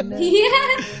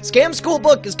 Yeah. Scam School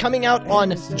book is coming out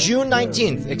on June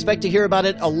 19th. Expect to hear about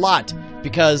it a lot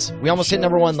because we almost hit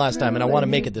 #1 last time, and I want to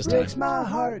make it this time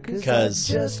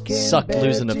because sucked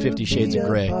losing to 50 Shades of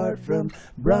Grey.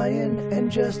 Brian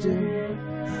and Justin.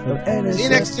 See you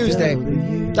next Tuesday.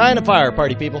 Die in a fire,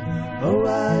 party people. Oh,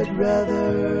 I'd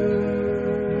rather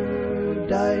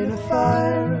die in a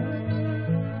fire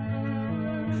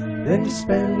than to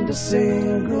spend a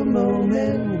single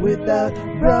moment without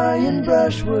Brian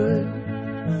Brushwood.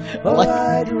 Oh,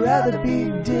 I'd rather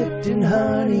be dipped in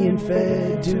honey and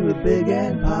fed to a big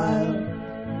ant pile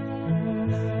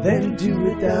than do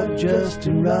without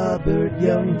Justin Robert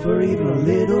Young for even a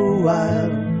little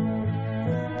while.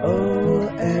 Oh,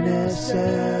 NSFW,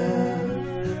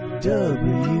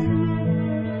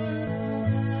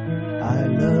 I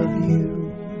love you.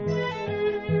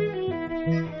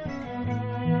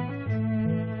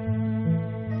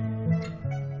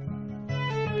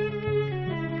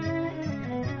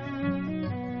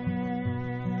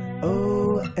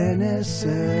 Oh, NSFW.